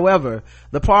episode. However,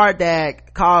 the part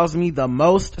that caused me the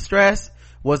most stress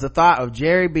was the thought of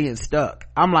Jerry being stuck.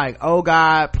 I'm like, oh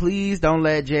God, please don't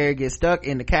let Jerry get stuck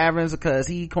in the caverns because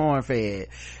he corn fed.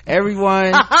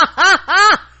 Everyone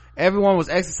was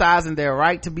exercising their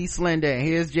right to be slender, and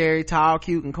here's Jerry, tall,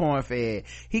 cute, and corn fed.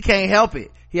 He can't help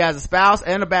it. He has a spouse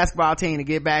and a basketball team to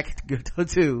get back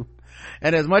to.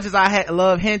 And as much as I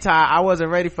love hentai, I wasn't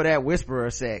ready for that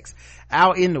whisperer sex.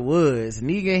 Out in the woods,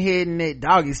 Negan hitting it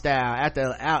doggy style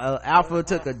after Alpha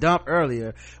took a dump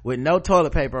earlier with no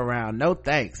toilet paper around. No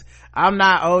thanks. I'm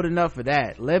not old enough for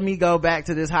that. Let me go back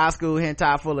to this high school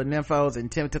hentai full of nymphos and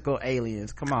tentacle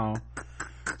aliens. Come on.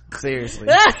 Seriously.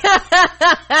 At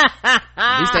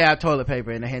least they have toilet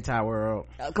paper in the hentai world.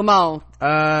 Come on.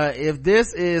 If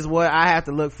this is what I have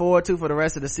to look forward to for the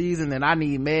rest of the season, then I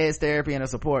need meds, therapy, and a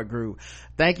support group.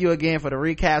 Thank you again for the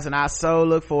recaps, and I so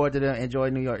look forward to them. Enjoy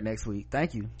New York next week.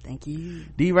 Thank you. Thank you.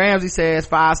 D Ramsey says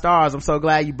 5 stars. I'm so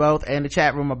glad you both and the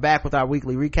chat room are back with our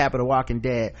weekly recap of The Walking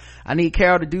Dead. I need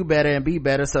Carol to do better and be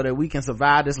better so that we can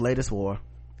survive this latest war.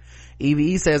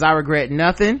 EVE says, I regret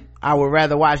nothing. I would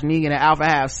rather watch Negan and Alpha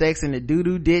have sex in the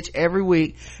doo-doo ditch every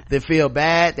week than feel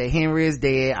bad that Henry is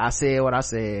dead. I said what I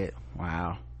said.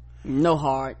 Wow. No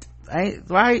heart.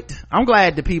 Right? I'm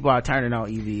glad the people are turning on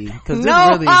EVE because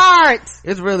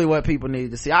it's really what people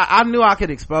need to see. I knew I could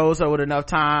expose her with enough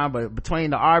time, but between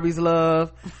the Arby's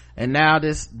love and now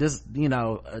this this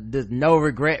no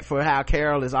regret for how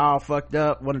Carol is all fucked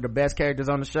up, one of the best characters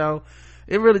on the show,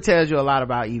 it really tells you a lot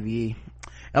about EVE.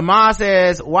 Amon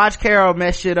says, watch Carol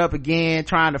mess shit up again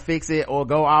trying to fix it or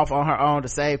go off on her own to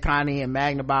save Connie and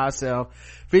Magna by herself.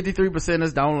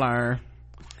 53%ers don't learn.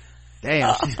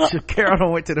 Damn, Carol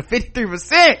done went to the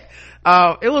 53%.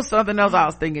 It was something else I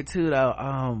was thinking too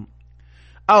though.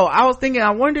 I was thinking,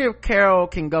 I wonder if Carol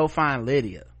can go find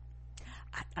Lydia.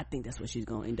 I think that's what she's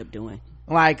gonna end up doing.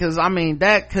 Like, cause I mean,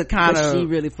 that could kind of, she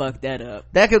really fucked that up.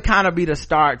 That could kind of be the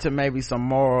start to maybe some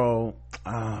moral,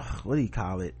 what do you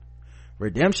call it?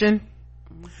 Redemption.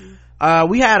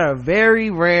 We had a very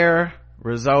rare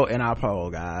result in our poll,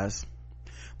 guys.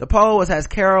 The poll was, has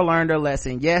Carol learned her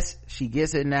lesson? Yes, she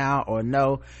gets it now, or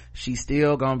no, she's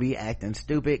still gonna be acting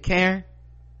stupid. Karen?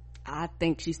 I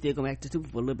think she's still gonna act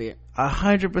stupid for a little bit.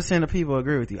 100% of people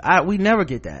agree with you. We never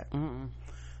get that.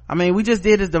 I mean, we just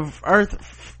did the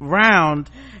earth round,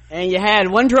 and you had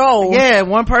one troll. Yeah,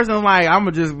 one person was like,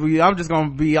 I'm just gonna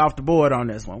be off the board on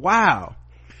this one. Wow.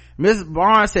 Miss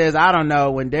Barnes says, I don't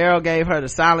know, when Daryl gave her the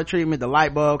silent treatment, the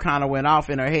light bulb kind of went off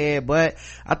in her head, but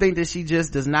I think that she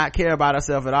just does not care about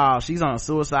herself at all. She's on a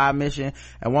suicide mission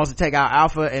and wants to take out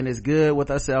Alpha and is good with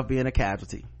herself being a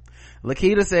casualty.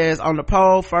 Lakita says, on the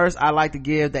poll, first I'd like to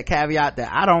give that caveat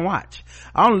that I don't watch.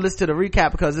 I only listen to the recap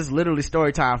because it's literally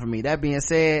story time for me. That being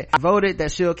said, I voted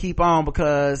that she'll keep on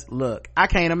because, look, I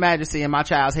can't imagine seeing my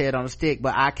child's head on a stick,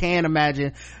 but I can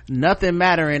imagine nothing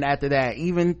mattering after that,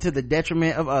 even to the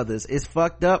detriment of others. It's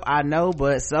fucked up, I know,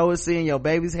 but so is seeing your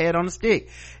baby's head on a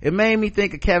stick. It made me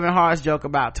think of Kevin Hart's joke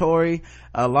about Tori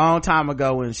a long time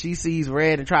ago when she sees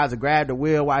red and tries to grab the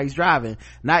wheel while he's driving,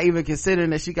 not even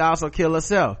considering that she could also kill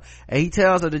herself, and he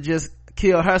tells her to just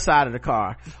kill her side of the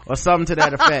car or something to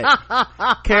that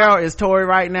effect. Carol is Tori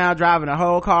right now, driving a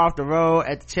whole car off the road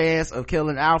at the chance of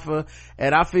killing Alpha,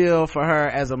 and I feel for her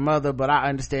as a mother, but I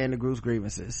understand the group's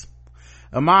grievances.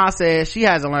 Amar says she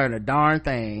hasn't learned a darn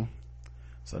thing.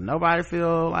 So nobody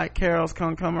feel like Carol's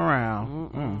come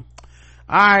around.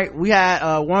 All right, we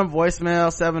had one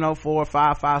voicemail,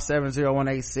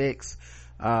 704-557-0186.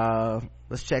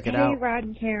 Let's check it out. Hey, Rod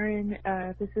and Karen,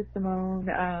 this is Simone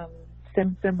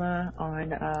Simsima on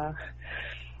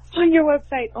your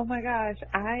website. Oh my gosh,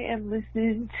 I am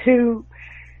listening to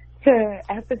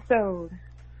episode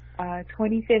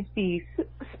 2050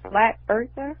 Splat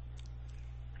Earther.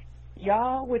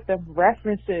 Y'all with the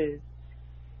references.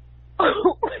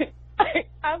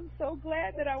 I'm so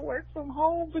glad that I work from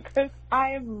home because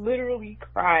I am literally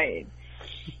crying.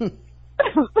 Love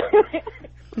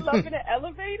in the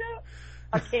elevator?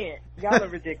 I can't. Y'all are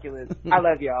ridiculous. I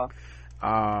love y'all.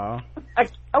 Oh,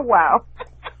 wow.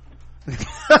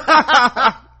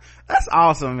 That's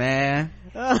awesome, man.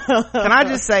 Can I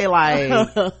just say, like,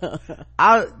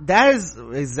 that is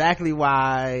exactly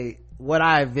what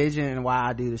I envision and why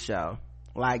I do the show.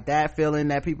 Like, that feeling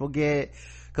that people get.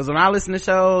 Because when I listen to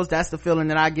shows, that's the feeling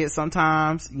that I get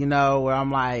sometimes, you know, where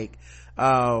I'm like,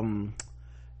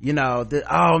 you know,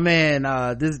 oh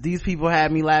man, these people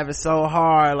had me laughing so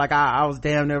hard, like I was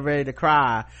damn near ready to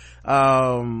cry.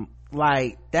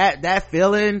 Like that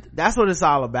feeling, that's what it's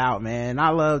all about, man. I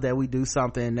love that we do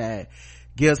something that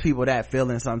gives people that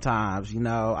feeling sometimes, you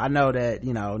know. I know that,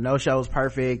 you know, no show's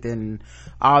perfect and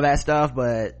all that stuff,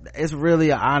 but it's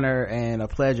really an honor and a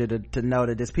pleasure to know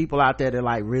that there's people out there that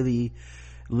like really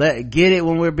get it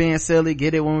when we're being silly,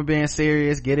 get it when we're being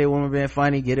serious, get it when we're being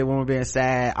funny, get it when we're being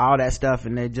sad, all that stuff,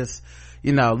 and they just,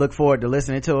 you know, look forward to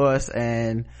listening to us.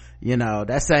 And you know,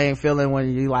 that same feeling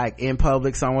when you like in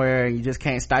public somewhere and you just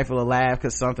can't stifle a laugh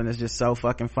because something is just so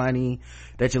fucking funny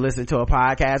that you listen to a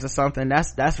podcast or something.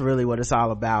 That's really what it's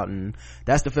all about. And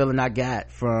that's the feeling I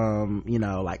got from, you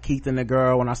know, like Keith and the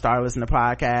Girl when I started listening to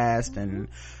podcasts, and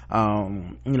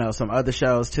you know, some other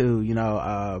shows too, you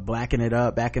know, Blacking It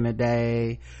Up back in the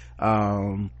day,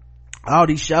 all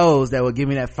these shows that would give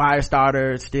me that fire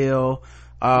starter still.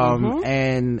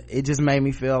 And it just made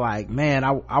me feel like, man,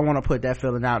 I want to put that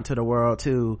feeling out into the world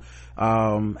too.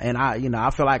 And I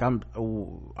feel like I'm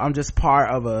just part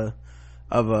of a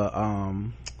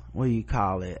what do you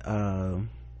call it,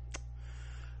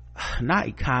 not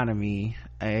economy,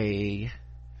 a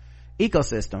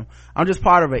ecosystem. I'm just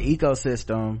part of an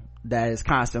ecosystem that is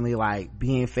constantly like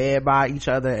being fed by each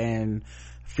other and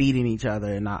feeding each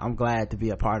other, and I'm glad to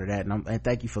be a part of that. And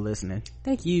thank you for listening.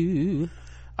 Thank you.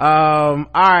 All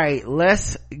right,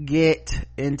 let's get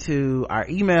into our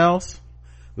emails.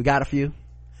 We got a few.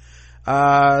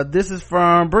 This is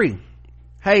from Bree.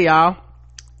 Hey y'all,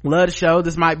 love the show.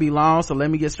 This might be long, so let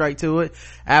me get straight to it.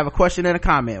 I have a question and a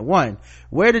comment. 1,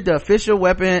 where did the official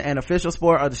weapon and official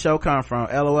sport of the show come from?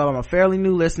 LOL, I'm a fairly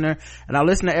new listener and I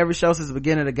listen to every show since the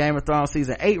beginning of the Game of Thrones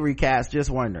season 8 recaps.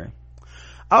 Just wondering.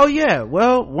 Oh yeah,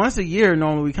 well, once a year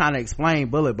normally we kind of explain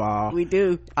Bullet Ball. We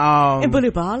do. And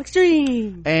Bullet Ball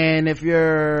Extreme. And if you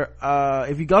go to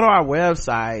our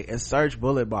website and search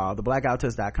Bullet Ball,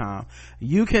 theblackouttest.com,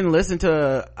 you can listen to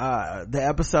the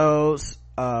episodes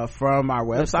from our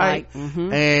website.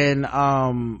 And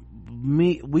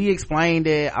we explained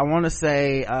it, I want to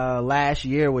say last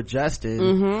year with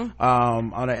Justin,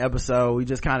 on an episode. We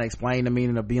just kind of explained the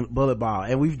meaning of Bullet Ball,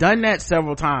 and we've done that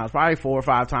several times, probably 4 or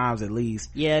 5 times at least.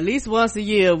 Yeah, at least once a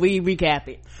year we recap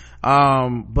it.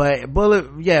 But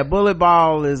Bullet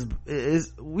Ball is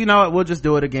you know what, we'll just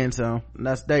do it again soon.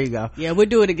 There you go. Yeah, we'll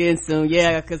do it again soon.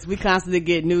 Yeah, because we constantly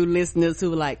get new listeners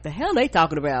who are like, the hell they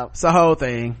talking about? It's a whole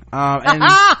thing. And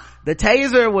the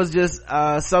taser was just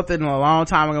something a long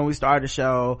time ago when we started the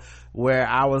show, where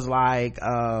I was like,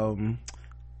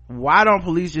 why don't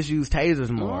police just use tasers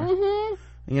more?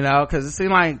 You know, because it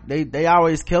seemed like they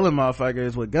always killing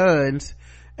motherfuckers with guns,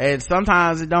 and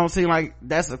sometimes it don't seem like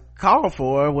that's a call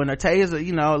for when a taser,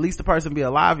 you know, at least the person be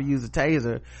alive and use a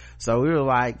taser. So we were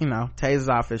like, you know, taser's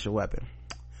our official weapon.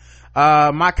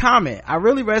 My comment, I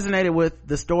really resonated with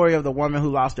the story of the woman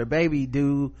who lost her baby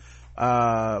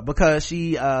because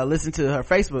she listened to her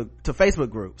Facebook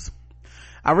groups.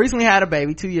 I recently had a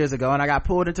baby 2 years ago, and I got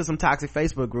pulled into some toxic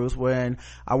Facebook groups when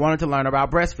I wanted to learn about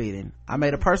breastfeeding. I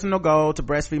made a personal goal to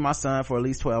breastfeed my son for at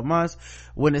least 12 months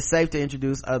when it's safe to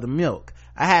introduce other milk.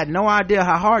 I had no idea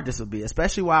how hard this would be,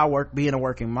 especially while being a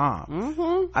working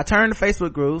mom. I turned to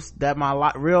Facebook groups that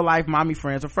my real life mommy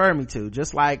friends referred me to,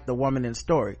 just like the woman in the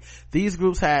story. These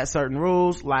groups had certain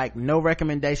rules, like no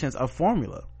recommendations of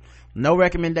formula, no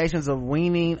recommendations of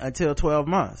weaning until 12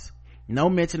 months, No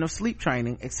mention of sleep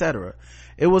training, etc.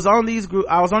 I was on these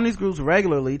groups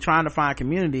regularly trying to find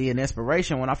community and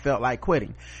inspiration when I felt like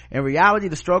quitting. In reality,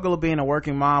 the struggle of being a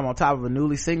working mom on top of a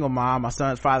newly single mom, my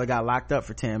son's father got locked up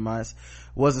for 10 months,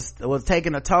 was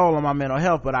taking a toll on my mental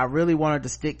health, but I really wanted to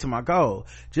stick to my goal.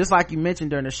 Just like you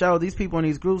mentioned during the show, these people in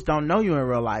these groups don't know you in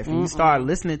real life, and you start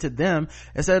listening to them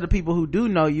instead of the people who do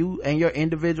know you and your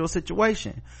individual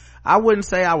situation. I wouldn't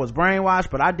say I was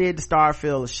brainwashed, but I did start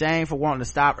feel ashamed for wanting to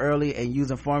stop early and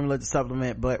using formula to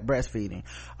supplement breastfeeding,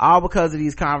 all because of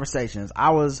these conversations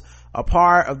I was a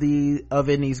part of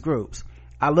in these groups.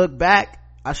 I look back,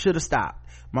 I should have stopped.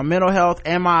 My mental health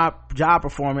and my job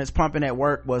performance pumping at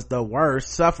work was the worst,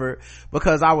 suffered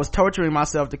because I was torturing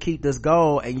myself to keep this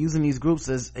goal and using these groups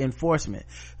as enforcement.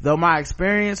 Though my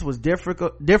experience was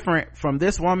different from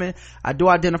this woman, I do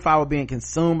identify with being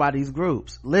consumed by these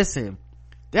groups. Listen,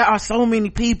 there are so many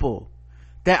people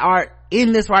that are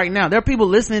in this right now. There are people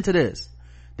listening to this.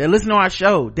 They're listening to our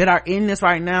show that are in this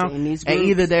right now. And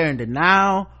either they're in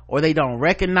denial, or they don't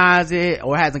recognize it,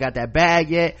 or it hasn't got that bad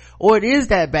yet, or it is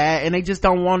that bad and they just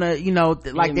don't want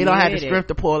to, like they don't have the strength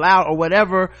to pull out or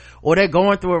whatever, or they're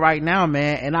going through it right now,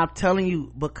 man. And I'm telling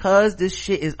you, because this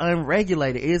shit is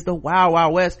unregulated, it is the wild,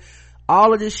 wild west.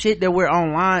 All of this shit that we're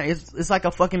online, it's like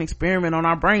a fucking experiment on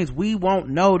our brains. We won't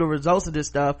know the results of this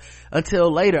stuff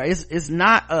until later. It's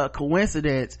not a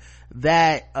coincidence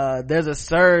that there's a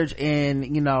surge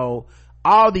in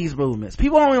all these movements.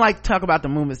 People only like to talk about the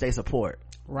movements they support,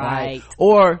 right?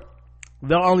 Or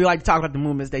they'll only like to talk about the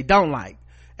movements they don't like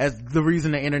as the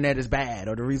reason the internet is bad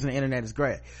or the reason the internet is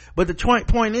great. But the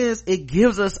point is, it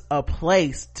gives us a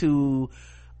place to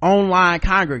online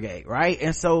congregate, right?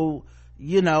 And so,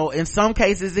 in some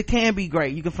cases it can be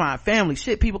great. You can find family.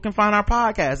 Shit, people can find our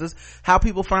podcast. It's how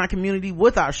people find community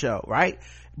with our show, right?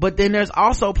 But then there's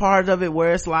also parts of it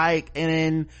where it's like,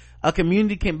 and a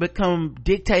community can become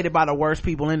dictated by the worst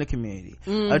people in the community.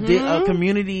 A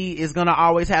community is gonna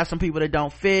always have some people that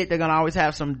don't fit. They're gonna always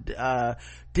have some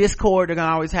discord. They're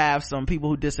gonna always have some people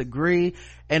who disagree,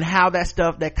 and how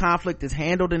that conflict is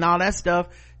handled and all that stuff,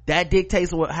 that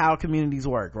dictates how communities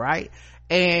work, right?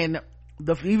 And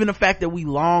even the fact that we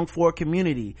long for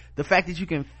community, the fact that you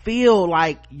can feel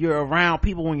like you're around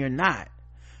people when you're not,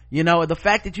 the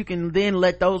fact that you can then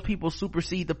let those people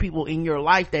supersede the people in your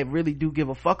life that really do give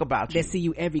a fuck about you. They see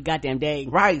you every goddamn day.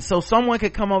 Right. So someone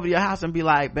could come over to your house and be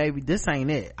like, baby, this ain't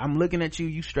it. I'm looking at you.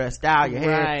 You stressed out. Your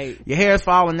hair's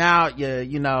falling out.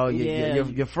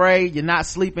 You're afraid. You're not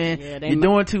sleeping. You're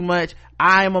doing too much.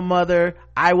 I am a mother.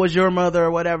 I was your mother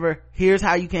or whatever. Here's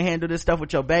how you can handle this stuff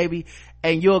with your baby.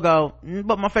 And you'll go,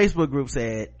 but my Facebook group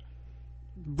said.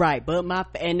 Right,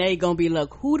 and they gonna be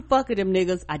like, who the fuck are them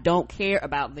niggas? I don't care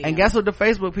about them. And guess what the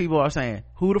Facebook people are saying?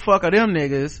 Who the fuck are them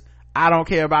niggas? I don't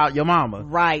care about your mama.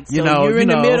 Right. So you're in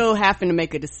the middle having to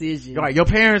make a decision. Right. Your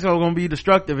parents are gonna be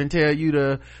destructive and tell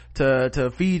you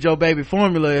to feed your baby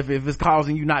formula if it's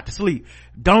causing you not to sleep.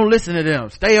 Don't listen to them.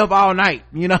 Stay up all night.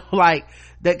 Like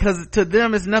that, cause to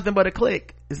them it's nothing but a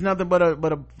click. It's nothing but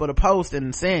a post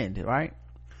and send, right?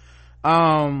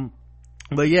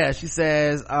 But yeah, she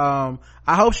says,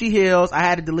 I hope she heals. I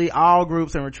had to delete all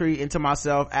groups and retreat into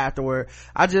myself afterward.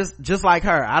 I just like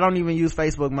her, I don't even use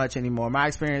Facebook much anymore. My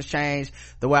experience changed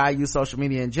the way I use social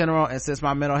media in general, and since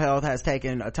my mental health has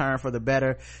taken a turn for the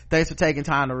better. Thanks for taking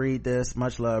time to read this.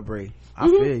 Much love, Bree. I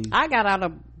feel you. I got out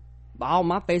of all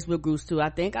my Facebook groups too. I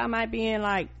think I might be in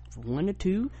like 1 or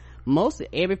 2. Most of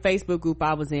every Facebook group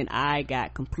I was in, I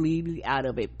got completely out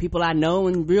of it. People I know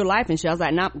in real life and shit, I was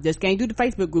like, nah, just can't do the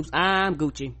Facebook groups. I'm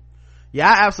Gucci. Yeah,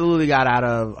 I absolutely got out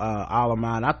of all of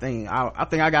mine. I think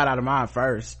I got out of mine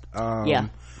first.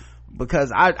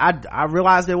 Because I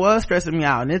realized it was stressing me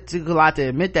out, and it took a lot to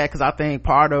admit that, because I think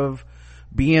part of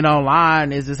being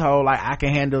online is this whole like, I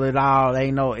can handle it all,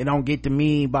 it don't get to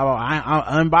me, blah blah,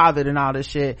 I'm unbothered and all this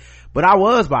shit. But I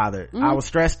was bothered. I was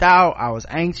stressed out, I was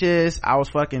anxious, I was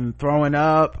fucking throwing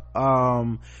up.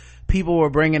 People were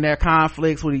bringing their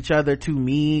conflicts with each other to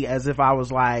me as if I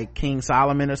was like King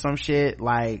Solomon or some shit.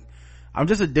 Like, I'm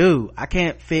just a dude. I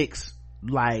can't fix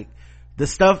like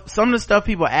some of the stuff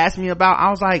people ask me about. I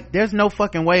was like, there's no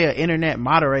fucking way an internet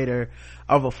moderator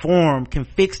of a forum can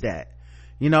fix that.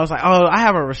 It's like, oh, I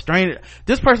have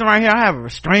this person right here, I have a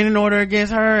restraining order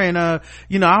against her, and I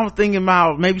was thinking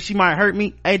about maybe she might hurt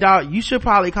me. Hey dog, you should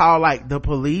probably call like the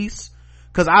police,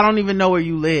 cause I don't even know where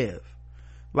you live.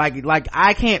 Like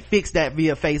I can't fix that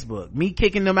via Facebook. Me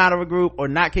kicking them out of a group or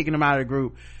not kicking them out of the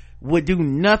group would do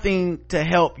nothing to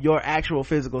help your actual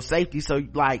physical safety. So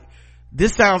like,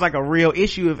 this sounds like a real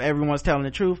issue if everyone's telling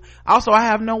the truth. Also, I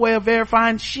have no way of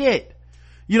verifying shit.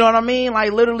 You know what I mean?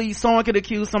 Like, literally someone could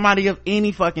accuse somebody of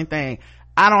any fucking thing.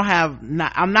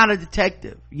 I'm not a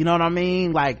detective, you know what I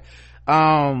mean? Like,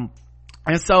 and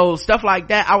so stuff like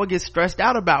that I would get stressed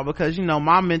out about, because you know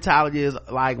my mentality is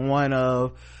like one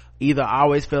of either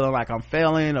always feeling like I'm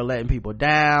failing or letting people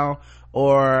down,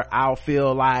 or I'll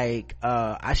feel like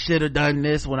I should have done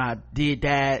this when I did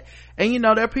that. And you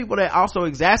know there are people that also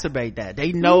exacerbate that.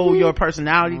 They know your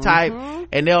personality type,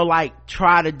 and they'll like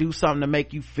try to do something to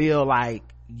make you feel like,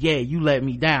 yeah, you let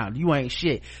me down, you ain't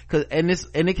shit. And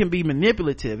it can be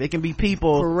manipulative. It can be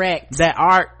people correct that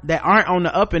aren't on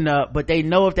the up and up, but they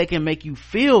know if they can make you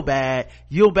feel bad,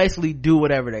 you'll basically do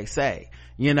whatever they say,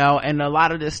 you know. And a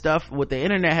lot of this stuff with the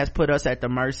internet has put us at the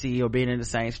mercy or being in the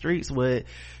same streets with,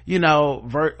 you know,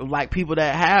 like people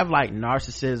that have like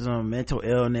narcissism, mental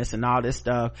illness, and all this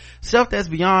stuff that's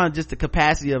beyond just the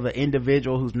capacity of an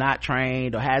individual who's not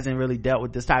trained or hasn't really dealt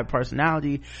with this type of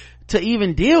personality to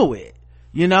even deal with,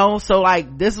 you know. So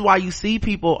like this is why you see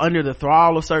people under the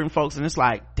thrall of certain folks, and it's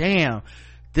like, damn,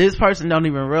 this person don't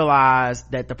even realize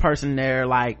that the person they're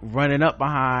like running up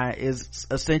behind is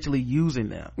essentially using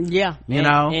them. Yeah, you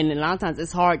know. And a lot of times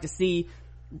it's hard to see,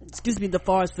 the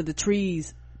forest for the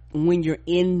trees when you're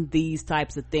in these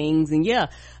types of things. And yeah,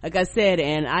 like I said,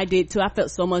 and I did too, I felt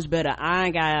so much better. I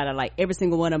got out of like every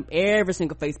single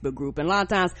Facebook group, and a lot of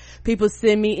times people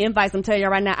send me invites. I'm telling you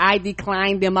right now, I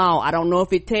decline them all. I don't know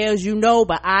if it tells you no,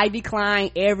 but I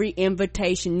decline every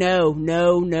invitation. No.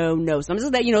 So I'm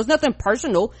just that, you know, it's nothing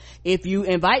personal. If you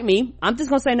invite me, I'm just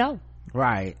gonna say no.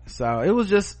 Right. So it was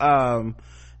just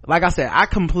like I said, I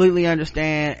completely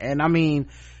understand. And I mean,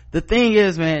 the thing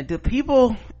is, man, the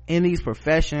people in these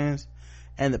professions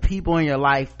and the people in your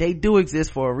life, they do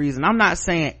exist for a reason. I'm not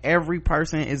saying every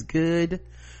person is good.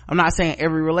 I'm not saying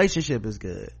every relationship is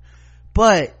good,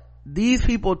 but these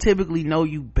people typically know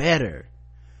you better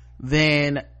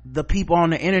than the people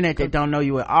on the internet that don't know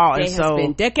you at all. They have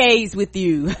spent decades with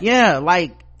you. Yeah,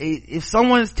 like if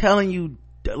someone's telling you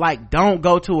like don't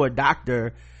go to a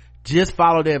doctor, just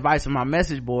follow the advice on my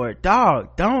message board,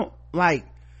 dog, don't, like,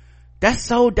 that's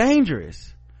so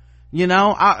dangerous. You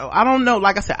know, I don't know,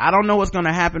 like I said, I don't know what's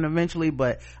gonna happen eventually,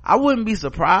 but I wouldn't be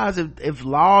surprised if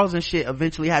laws and shit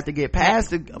eventually have to get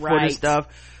passed for this stuff,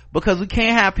 because we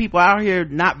can't have people out here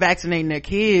not vaccinating their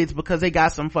kids because they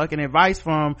got some fucking advice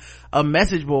from a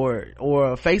message board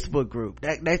or a Facebook group.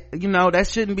 That you know, that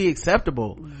shouldn't be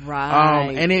acceptable.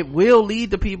 Right. And it will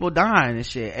lead to people dying and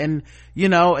shit. And you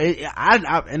know,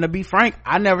 and to be frank,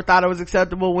 I never thought it was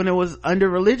acceptable when it was under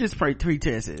religious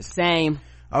pretenses. Same.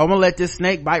 I'm gonna let this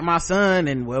snake bite my son,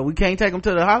 and well, we can't take him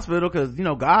to the hospital because, you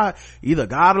know, either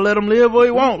God will let him live or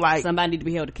he won't. Like, somebody need to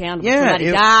be held accountable. Yeah,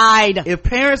 somebody died. If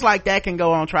parents like that can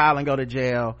go on trial and go to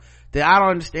jail, then I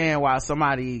don't understand why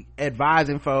somebody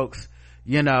advising folks,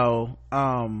 you know,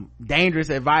 dangerous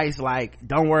advice like,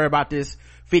 don't worry about this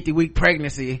 50-week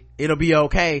pregnancy, it'll be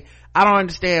okay. I don't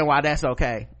understand why that's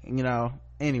okay, you know.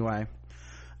 Anyway,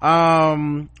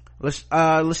 LaShonda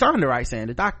writes in,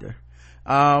 the doctor,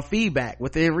 feedback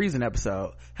within reason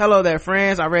episode. Hello there,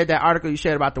 friends. I read that article you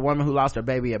shared about the woman who lost her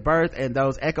baby at birth, and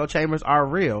those echo chambers are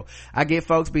real. I get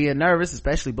folks being nervous,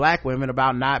 especially black women,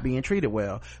 about not being treated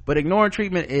well, but ignoring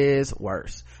treatment is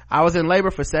worse. I was in labor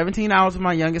for 17 hours with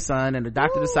my youngest son, and the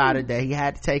doctor decided that he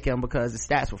had to take him because his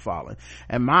stats were falling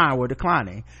and mine were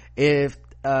declining. It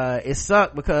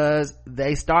sucked because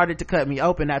they started to cut me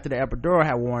open after the epidural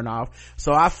had worn off,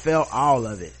 so I felt all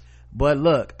of it. But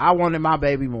look, I wanted my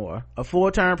baby more. A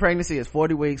full-term pregnancy is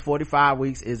 40 weeks, 45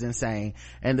 weeks is insane.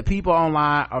 And the people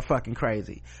online are fucking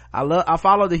crazy. I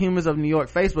follow the Humans of New York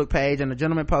Facebook page, and the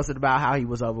gentleman posted about how he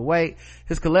was overweight.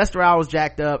 His cholesterol was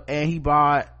jacked up, and he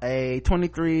bought a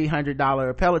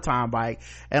 $2,300 Peloton bike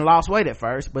and lost weight at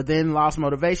first, but then lost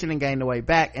motivation and gained the weight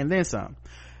back and then some.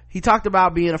 He talked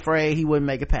about being afraid he wouldn't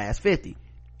make it past 50.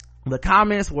 The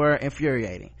comments were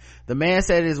infuriating. The man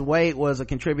said his weight was a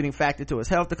contributing factor to his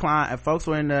health decline, and folks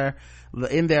were in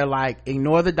there like,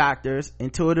 ignore the doctors,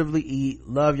 intuitively eat,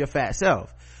 love your fat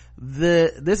self.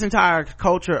 This entire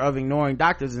culture of ignoring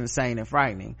doctors is insane and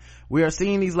frightening. We are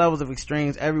seeing these levels of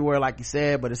extremes everywhere, like you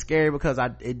said, but it's scary because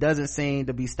it doesn't seem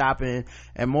to be stopping,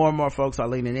 and more folks are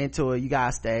leaning into it. You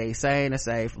gotta stay sane and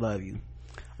safe. Love you.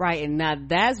 Right, and now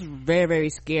that's very, very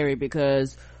scary,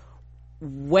 because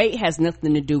weight has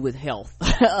nothing to do with health.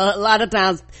 A lot of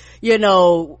times, you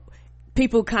know,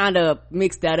 people kind of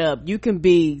mix that up. You can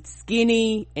be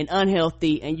skinny and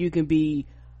unhealthy, and you can be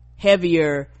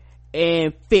heavier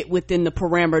and fit within the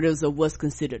parameters of what's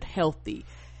considered healthy.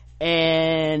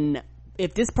 And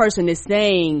if this person is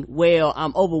saying, well,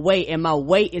 I'm overweight and my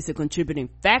weight is a contributing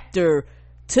factor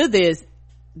to this,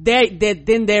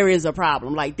 then there is a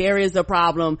problem. Like, there is a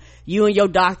problem. You and your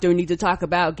doctor need to talk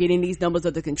about getting these numbers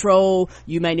under control.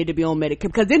 You may need to be on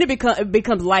medication, because then it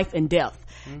becomes life and death.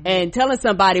 And telling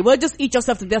somebody, well, just eat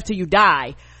yourself to death till you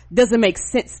die, doesn't make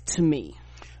sense to me.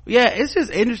 Yeah, it's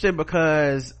just interesting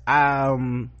because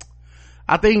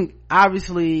I think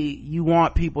obviously you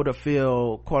want people to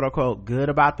feel quote unquote good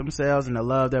about themselves and to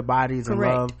love their bodies. Correct.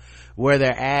 And love where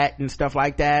they're at and stuff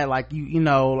like that. Like, you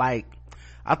know, like,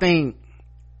 I think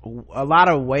a lot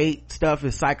of weight stuff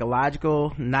is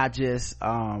psychological, not just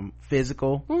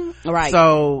physical. Right.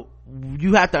 So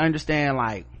you have to understand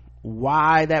like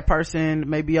why that person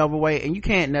may be overweight, and you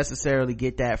can't necessarily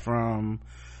get that from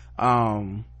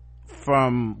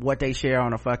what they share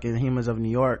on a fucking Humans of New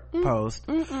York post.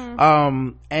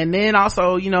 And then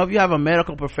also, you know, if you have a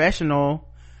medical professional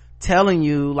telling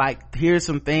you like, here's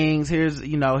some things, here's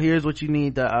what you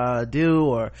need to do,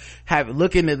 or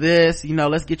look into this, you know,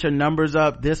 let's get your numbers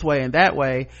up this way and that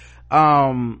way.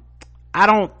 I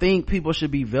don't think people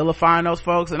should be vilifying those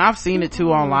folks, and I've seen it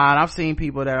too online. I've seen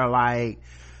people that are like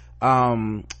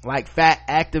fat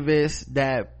activists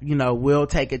that, you know, will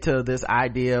take it to this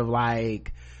idea of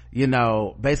like, you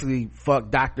know, basically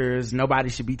fuck doctors, nobody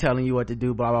should be telling you what to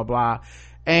do, blah blah blah.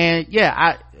 And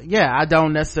I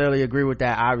don't necessarily agree with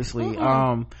that, obviously.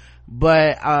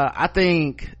 But I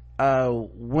think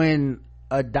when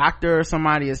a doctor or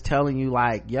somebody is telling you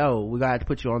like, yo, we gotta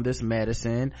put you on this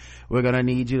medicine, we're gonna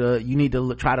need you need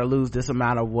to try to lose this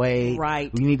amount of weight,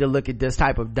 right, we need to look at this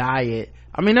type of diet.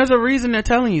 I mean, there's a reason they're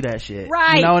telling you that shit,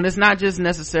 right? You know, and it's not just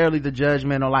necessarily the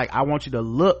judgment or like, I want you to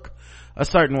look a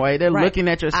certain way. They're looking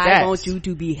at your stats. I want you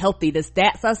to be healthy. The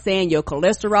stats are saying your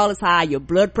cholesterol is high, your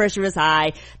blood pressure is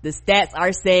high. The stats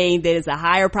are saying there's a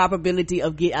higher probability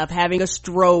of having a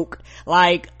stroke.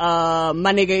 Like, my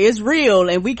nigga, it's real,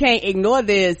 and we can't ignore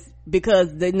this, because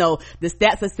the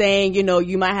stats are saying, you know,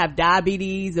 you might have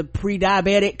diabetes or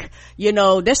pre-diabetic, you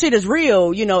know, that shit is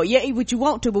real. You know, yeah, eat what you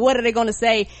want to, but what are they going to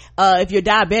say if you're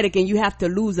diabetic and you have to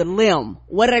lose a limb?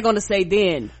 What are they going to say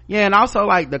then? Yeah, and also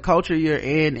like the culture you're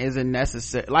in isn't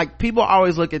necessary. Like, people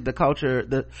always look at the culture,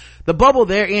 the bubble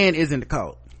they're in isn't the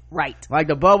cult. Right. Like,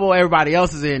 the bubble everybody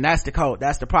else is in, that's the cult,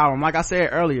 that's the problem. Like I said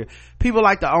earlier, people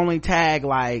like to only tag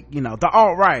like, you know, the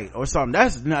alt-right or something.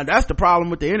 That's the problem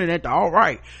with the internet, the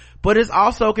alt-right. But it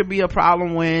also could be a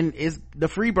problem when the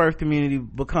free birth community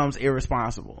becomes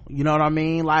irresponsible. You know what I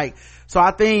mean? Like, so I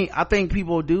think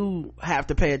people do have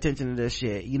to pay attention to this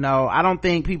shit. You know, I don't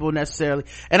think people necessarily,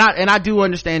 and I do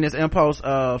understand this impulse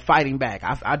of fighting back.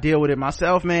 I deal with it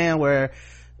myself, man, where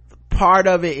part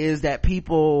of it is that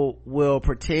people will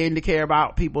pretend to care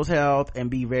about people's health and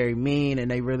be very mean, and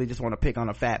they really just want to pick on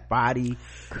a fat body.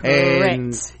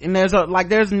 Correct. And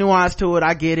there's nuance to it,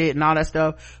 I get it and all that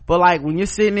stuff, but like, when you're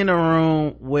sitting in a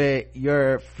room with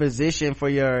your physician for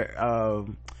your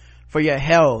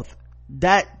health,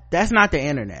 that's not the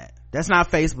internet, that's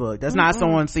not Facebook, that's not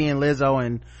someone seeing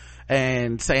Lizzo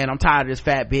and saying, I'm tired of this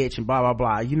fat bitch and blah blah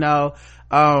blah, you know.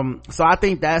 So I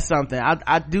think that's something.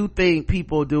 I do think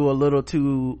people do a little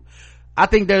too, I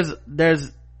think there's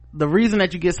the reason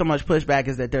that you get so much pushback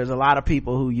is that there's a lot of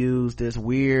people who use this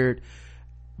weird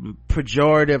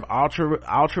pejorative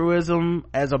altruism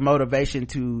as a motivation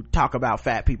to talk about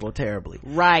fat people terribly.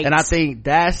 Right. And I think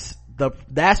that's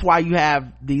why you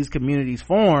have these communities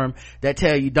form that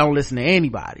tell you don't listen to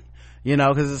anybody. You know,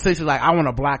 because it's essentially like, I want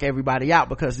to block everybody out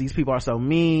because these people are so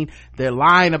mean, they're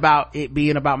lying about it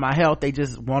being about my health, they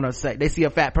just want to say, they see a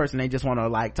fat person, they just want to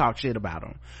like talk shit about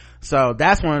them. So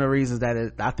that's one of the reasons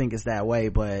that I think it's that way.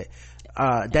 But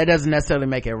that doesn't necessarily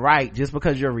make it right. Just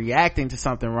because you're reacting to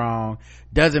something wrong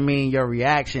doesn't mean your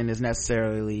reaction is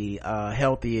necessarily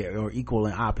healthy or equal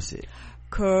and opposite.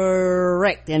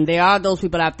 Correct. And there are those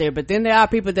people out there, but then there are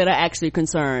people that are actually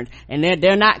concerned, and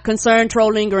they're not concerned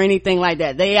trolling or anything like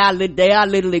that. They are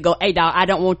literally go, hey dog, I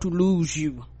don't want to lose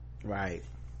you. Right.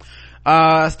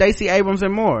 Stacey Abrams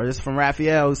and more. This is from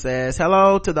Raphael, who says,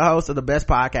 hello to the host of the best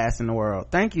podcast in the world.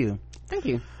 Thank you.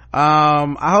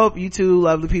 I hope you two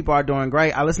lovely people are doing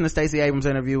great. I listened to Stacey Abrams'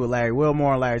 interview with Larry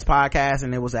Wilmore on Larry's podcast,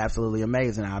 and it was absolutely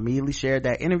amazing. I immediately shared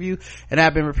that interview, and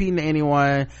I've been repeating to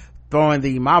anyone throwing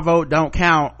the my vote don't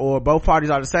count or both parties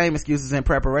are the same excuses in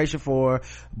preparation for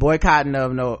boycotting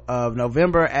of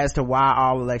November as to why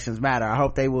all elections matter. I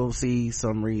hope they will see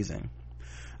some reason.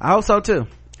 I hope so too.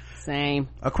 Same.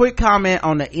 A quick comment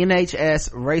on the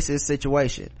NHS racist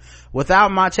situation.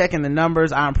 Without my checking the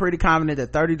numbers, I'm pretty confident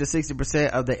that 30 to 60%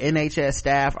 of the NHS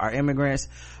staff are immigrants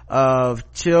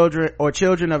of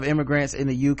children of immigrants in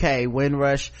the UK,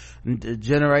 Windrush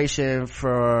generation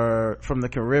from the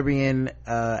Caribbean,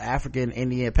 African,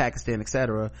 Indian, Pakistan,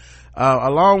 etc.,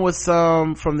 along with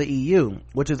some from the EU,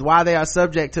 which is why they are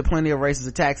subject to plenty of racist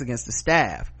attacks against the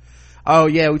staff. Oh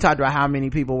yeah, we talked about how many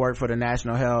people work for the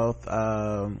National Health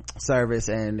Service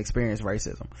and experience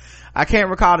racism. I can't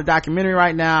recall the documentary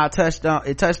right now.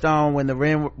 It touched on when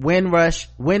the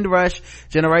Windrush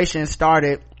generation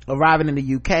started arriving in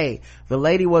the UK. The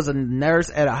lady was a nurse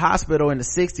at a hospital in the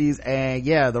 60s, and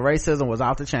yeah, the racism was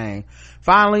off the chain.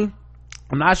 Finally,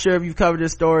 I'm not sure if you've covered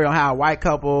this story on how a white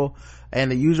couple and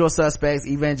the usual suspects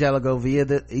evangelicals via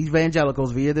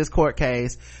this court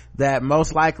case that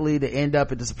most likely to end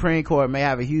up at the Supreme Court may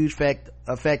have a huge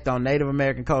effect on Native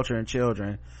American culture and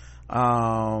children.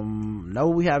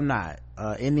 No, we have not.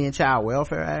 Indian Child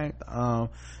Welfare Act.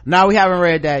 No, we haven't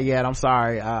read that yet. I'm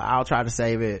sorry. I'll try to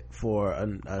save it for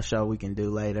a show we can do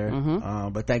later.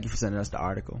 But thank you for sending us the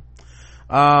article.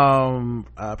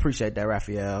 Appreciate that,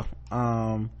 Raphael.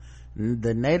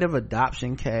 The native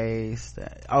adoption case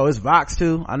it's Vox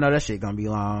too. I know that shit gonna be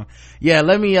long. Yeah,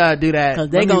 let me do that, because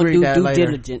they're gonna do due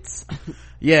diligence.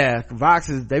 Yeah, Vox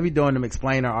they be doing them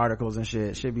explainer articles and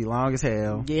shit. Should be long as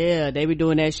hell. Yeah, they be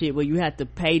doing that shit where you have to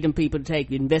pay them people to take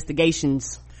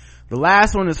investigations. The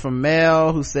last one is from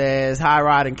Mel, who says, hi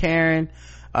Rod and Karen,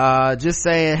 just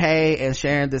saying hey and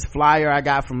sharing this flyer I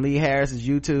got from Lee Harris's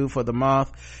YouTube for the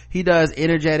month. He does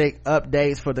energetic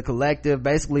updates for the collective,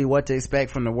 basically what to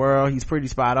expect from the world. He's pretty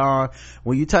spot on.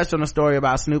 When you touched on the story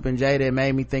about Snoop and Jada, it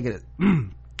made me think of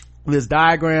this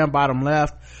diagram bottom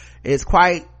left. It's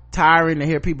quite tiring to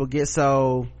hear people get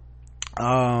so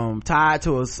tied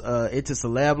to us into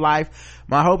celeb life.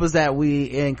 My hope is that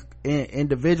we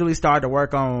individually start to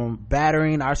work on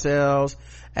bettering ourselves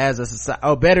as a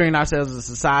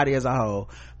society as a whole.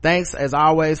 Thanks as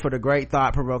always for the great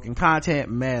thought-provoking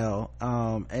content, Mel.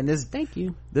 And this, thank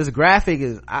you. This graphic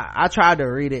is, I tried to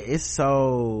read it. It's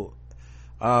so,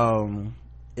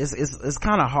 it's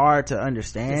kind of hard to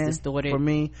understand for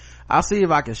me. I'll see if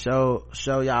I can show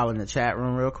y'all in the chat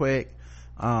room real quick.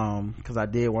 Cause I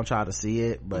did want y'all to see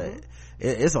it, but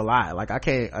it's a lot. Like I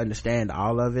can't understand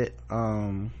all of it.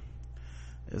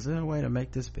 Is there a way to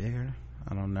make this bigger?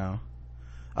 I don't know.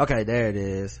 Okay, there it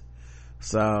is.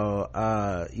 So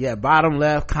bottom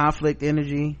left, conflict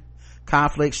energy,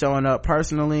 conflict showing up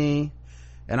personally,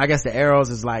 and I guess the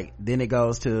arrows is like, then it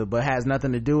goes to but has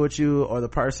nothing to do with you or the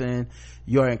person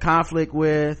you're in conflict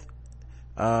with.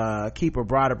 Keep a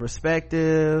broader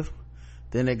perspective.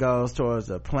 Then it goes towards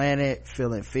the planet,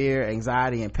 feeling fear,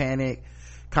 anxiety, and panic.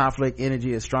 Conflict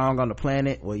energy is strong on the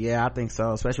planet. Well, yeah, I think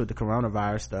so, especially with the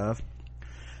coronavirus stuff.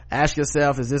 Ask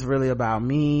yourself, is this really about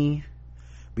me?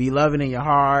 Be loving in your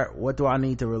heart. What do I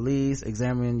need to release?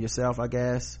 Examine yourself, I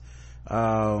guess.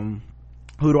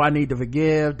 Who do I need to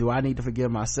forgive? Do I need to forgive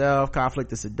myself?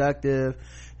 Conflict is seductive.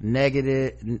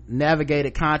 Navigate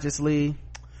it consciously.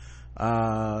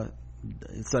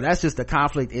 So that's just the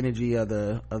conflict energy of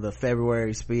the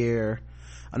February spear.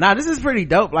 Now this is pretty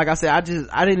dope. Like I said,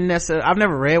 I've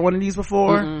never read one of these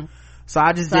before. So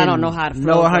I don't know how to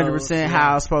know 100%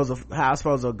 how it's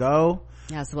supposed to go.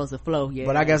 How it's supposed to flow, yeah.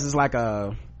 But I guess it's like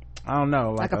I don't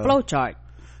know, like a flow chart.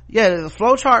 Yeah, there's a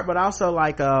flow chart, but also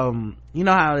like you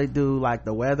know how they do like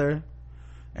the weather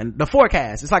and the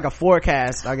forecast. It's like a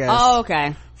forecast, I guess. Oh,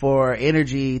 okay. For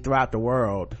energy throughout the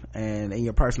world and in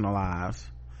your personal lives.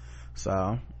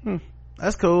 So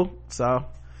that's cool. So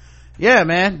yeah,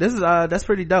 man, this is that's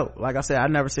pretty dope. Like I said,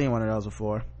 I've never seen one of those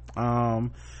before.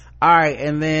 All right,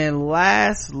 and then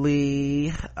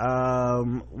lastly,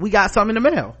 we got something in the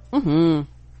mail.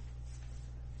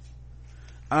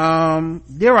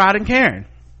 Dear Rod and Karen,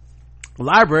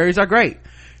 libraries are great.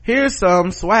 Here's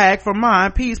some swag from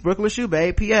mine. Peace, Brooklyn Shoe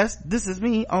Babe. P.S. This is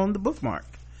me on the bookmark.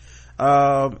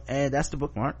 And that's the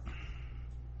bookmark.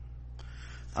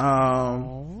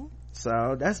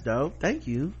 So that's dope. Thank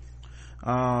you.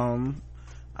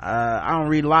 I don't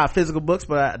read a lot of physical books,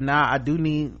 but now I do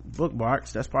need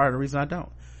bookmarks. That's part of the reason I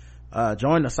don't.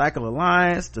 Join the Cycle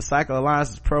Alliance. The Cycle Alliance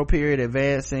is pro-period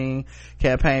advancing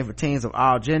campaign for teens of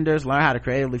all genders. Learn how to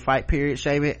creatively fight period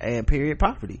shaming and period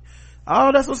poverty.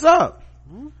 Oh, that's what's up.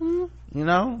 You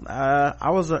know, I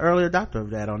was an early adopter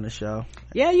of that on this show.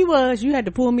 Yeah, you was. You had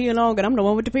to pull me along, and I'm the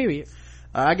one with the period.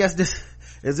 I guess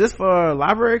is this for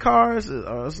library cards,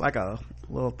 or it's like a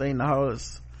little thing to hold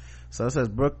us. So it says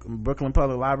Brooklyn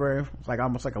Public Library. It's like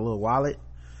almost like a little wallet.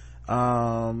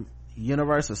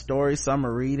 Universe of Stories,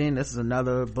 Summer Reading. This is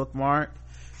another bookmark.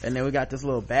 And then we got this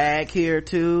little bag here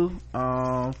too,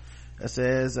 that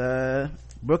says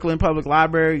Brooklyn Public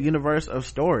Library Universe of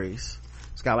Stories.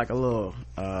 It's got like a little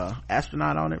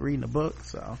astronaut on it reading a book.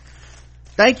 So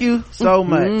thank you so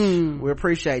much. We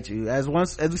appreciate you. As we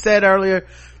said earlier,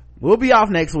 we'll be off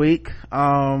next week,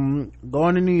 going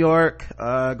to New York,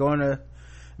 going to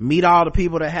meet all the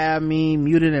people that have me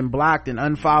muted and blocked and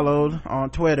unfollowed on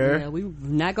Twitter. Yeah, we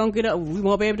not gonna get up. We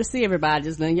won't be able to see everybody.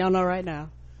 Just letting y'all know right now.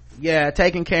 Yeah,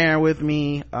 taking Karen with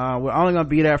me. We're only gonna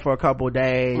be there for a couple of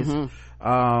days.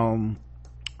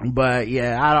 But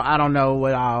yeah, I don't know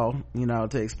what I'll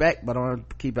to expect, but I want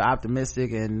to keep it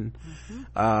optimistic and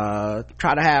try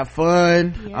to have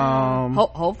fun. Yeah.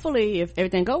 Hopefully, if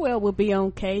everything go well, we'll be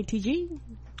on KTG.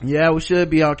 Yeah, we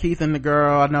should be on Keith and the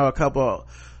Girl. I know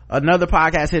another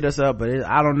podcast hit us up, but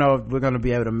I don't know if we're going to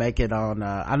be able to make it on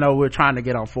I know we're trying to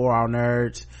get on 4 Hour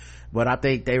Nerds, but I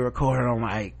think they record on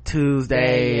like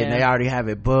Tuesday. Yeah. And they already have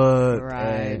it booked.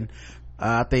 Right. And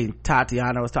I think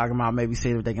Tatiana was talking about maybe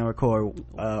seeing if they can record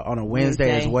on a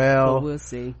Wednesday as well. But we'll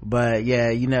see. But yeah,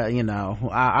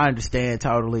 I understand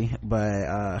totally,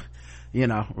 but really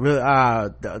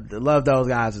love those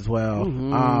guys as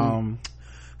well.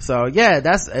 So yeah,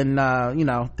 that's, and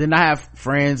then I have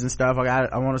friends and stuff.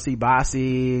 I want to see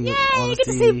Bossy. Yeah, you get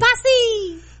to see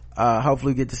Bossy.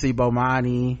 Hopefully get to see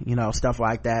Bomani, stuff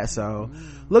like that. So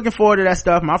looking forward to that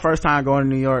stuff. My first time going to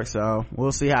New York, so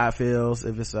we'll see how it feels,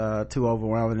 if it's too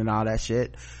overwhelming and all that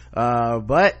shit.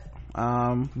 But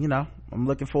I'm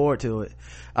looking forward to it.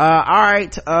 All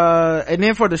right. And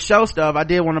then for the show stuff, I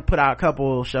did want to put out a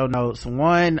couple show notes.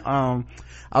 One,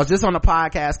 I was just on a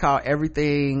podcast called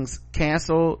Everything's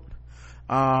Canceled,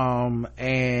 and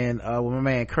with my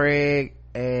man Craig,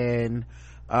 and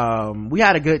we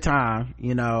had a good time,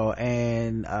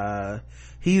 and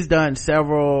he's done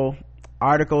several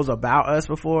articles about us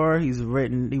before. He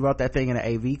wrote that thing in the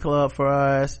AV Club for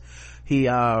us. He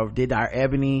did our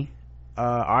Ebony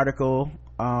article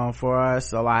for us.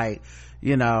 So I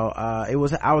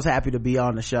was happy to be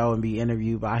on the show and be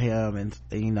interviewed by him, and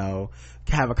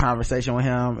have a conversation with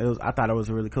him. I thought it was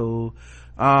really cool.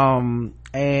 And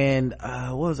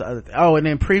what was the other thing? And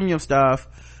then premium stuff.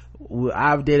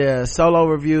 I did a solo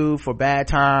review for Bad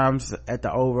Times at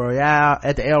the El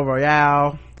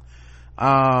Royale.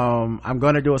 I'm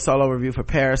gonna do a solo review for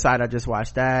Parasite. I just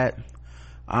watched that.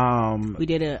 We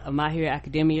did a My Hero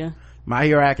Academia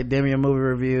movie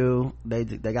review. They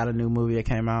got a new movie that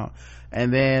came out.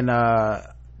 And then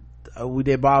we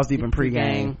did Balls Deep in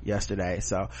pregame yesterday.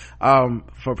 So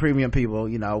for premium people,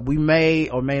 we may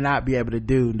or may not be able to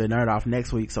do the Nerd Off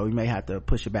next week, so we may have to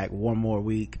push it back one more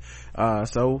week.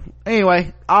 So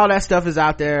anyway, all that stuff is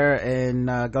out there,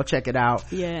 and go check it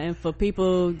out. Yeah, and for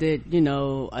people that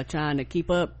are trying to keep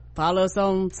up, follow us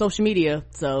on social media,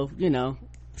 so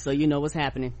what's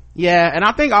happening. Yeah, and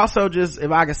I think also, just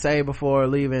if I could say before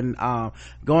leaving,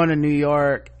 going to New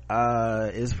York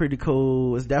is pretty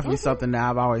cool. It's definitely something that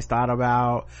I've always thought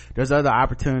about. There's other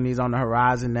opportunities on the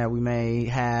horizon that we may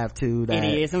have too. It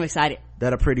is. I'm excited.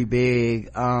 That are pretty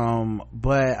big.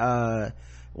 But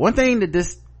one thing that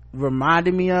this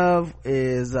reminded me of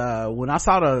is when I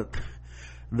saw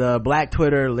the Black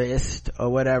Twitter list or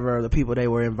whatever, the people they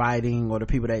were inviting or the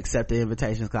people that accepted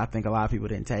invitations, because I think a lot of people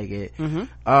didn't take it.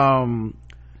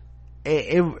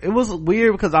 It was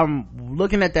weird because I'm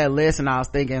looking at that list and I was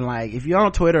thinking, like, if you're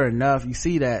on Twitter enough, you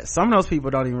see that some of those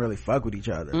people don't even really fuck with each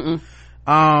other.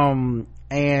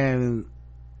 And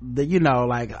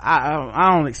like I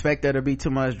don't expect there to be too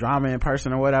much drama in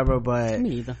person or whatever, but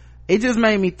me either. It just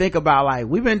made me think about, like,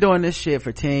 we've been doing this shit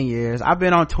for 10 years. I've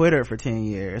been on Twitter for 10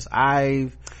 years.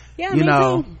 I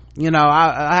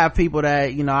have people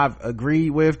that I've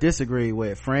agreed with, disagreed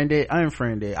with, friended,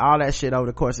 unfriended, all that shit over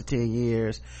the course of 10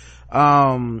 years.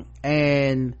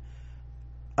 And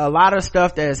a lot of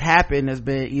stuff that has happened has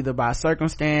been either by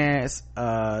circumstance,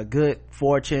 good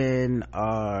fortune,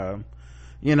 all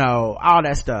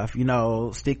that stuff,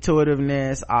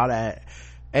 stick-to-itiveness, all that.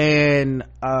 And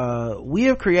we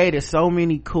have created so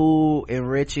many cool,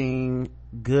 enriching,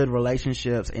 good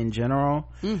relationships in general.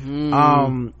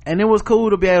 And it was cool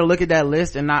to be able to look at that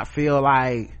list and not feel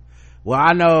like, well,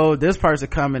 I know this person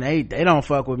coming, they don't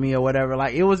fuck with me or whatever.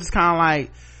 Like, it was just kind of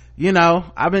like,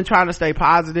 I've been trying to stay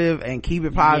positive and keep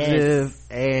it positive. Yes.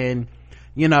 And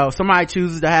somebody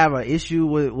chooses to have an issue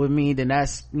with me, then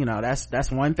that's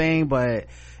one thing. But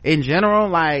in general,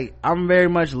 like, I'm very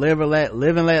much live and let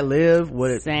live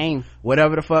with same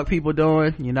whatever the fuck people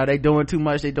doing. They doing too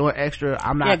much, they doing extra.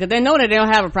 I'm not. Yeah, because they know that they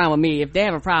don't have a problem with me. If they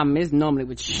have a problem, it's normally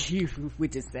with you,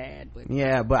 which is sad. But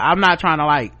yeah, but I'm not trying to,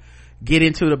 like, get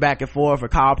into the back and forth or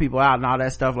call people out and all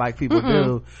that stuff like people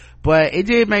do. But it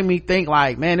did make me think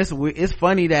like, man, it's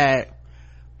funny that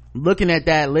looking at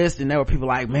that list and there were people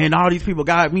like, man, all these people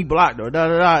got me blocked or da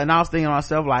da da, and I was thinking to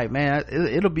myself like, man,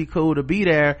 it'll be cool to be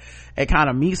there and kind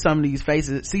of meet some of these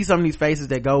faces, see some of these faces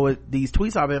that go with these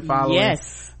tweets I've been following.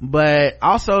 Yes. But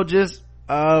also just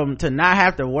to not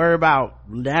have to worry about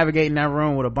navigating that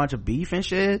room with a bunch of beef and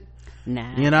shit.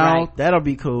 Nah, you know, right. That'll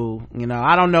be cool. You know,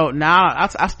 I don't know now.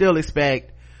 I still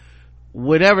expect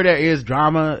whatever there is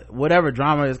drama, whatever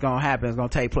drama is gonna happen is gonna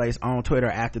take place on Twitter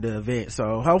after the event.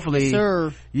 So hopefully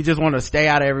you just want to stay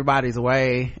out of everybody's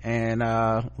way and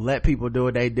let people do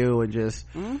what they do and just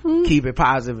keep it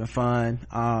positive and fun.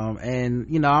 And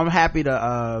you know, I'm happy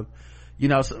to you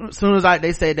know, as soon as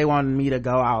they said they wanted me to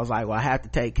go, I was like, well, I have to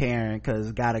take Karen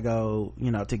because gotta go,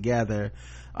 you know, together.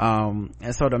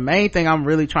 And so the main thing I'm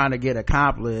really trying to get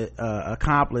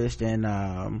accomplished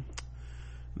in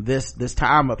this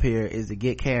time up here is to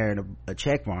get Karen a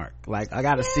check mark. Like, I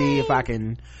gotta see if I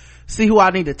can see who I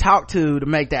need to talk to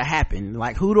make that happen.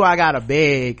 Like, who do I gotta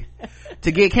beg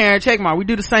to get Karen a check mark? We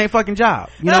do the same fucking job,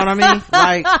 you know what I mean?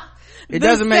 Like, it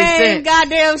doesn't make sense.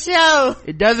 Goddamn show.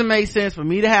 It doesn't make sense for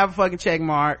me to have a fucking check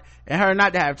mark and her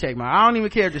not to have a check mark. I don't even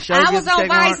care if the show gets a check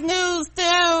mark. I was on Vice News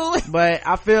too. But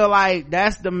I feel like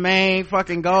that's the main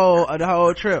fucking goal of the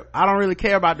whole trip. I don't really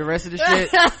care about the rest of the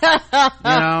shit.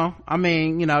 You know, I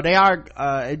mean, you know, they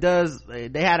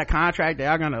had a contract. They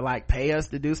are gonna like pay us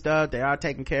to do stuff. They are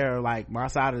taking care of like my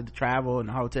side of the travel and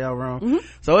the hotel room.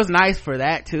 So it's nice for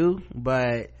that too.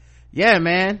 But yeah,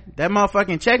 man, that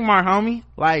motherfucking check mark, homie.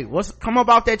 Like, come up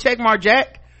off that check mark,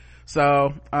 Jack.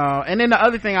 So and then the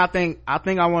other thing I think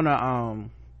I want to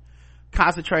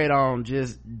concentrate on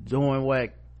just doing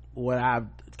what I've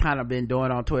kind of been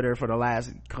doing on Twitter for the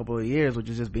last couple of years, which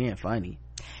is just being funny.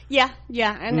 Yeah,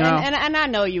 and I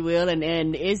know you will,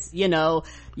 and it's, you know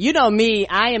me,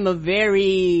 I am a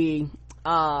very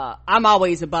I'm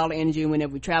always about energy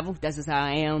whenever we travel. That's just how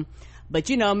I am. But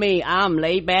you know me, I'm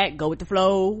laid back, go with the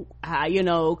flow, you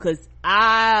know, cause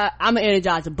I'm an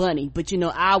Energizer bunny, but you know,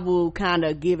 I will kind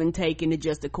of give and take and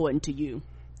adjust according to you.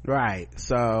 Right.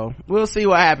 So we'll see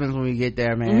what happens when we get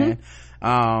there, man.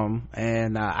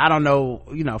 And I don't know,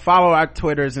 you know, follow our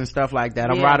Twitters and stuff like that.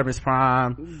 I'm Rodimus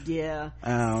Prime.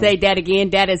 Say that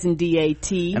again. That is in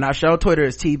DAT. And our show Twitter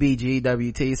is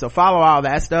TBGWT. So follow all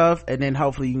that stuff, and then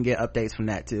hopefully you can get updates from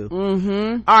that too.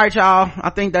 All right, y'all.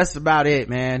 I think that's about it,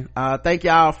 man. Thank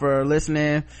y'all for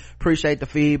listening. Appreciate the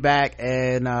feedback,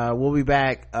 and we'll be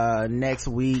back next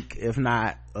week, if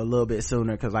not a little bit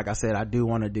sooner, because like I said, I do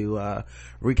want to do a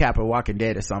recap of Walking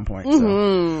Dead at some point.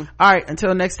 So all right,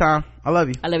 until next time, I love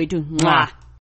you. I love you too. Mwah.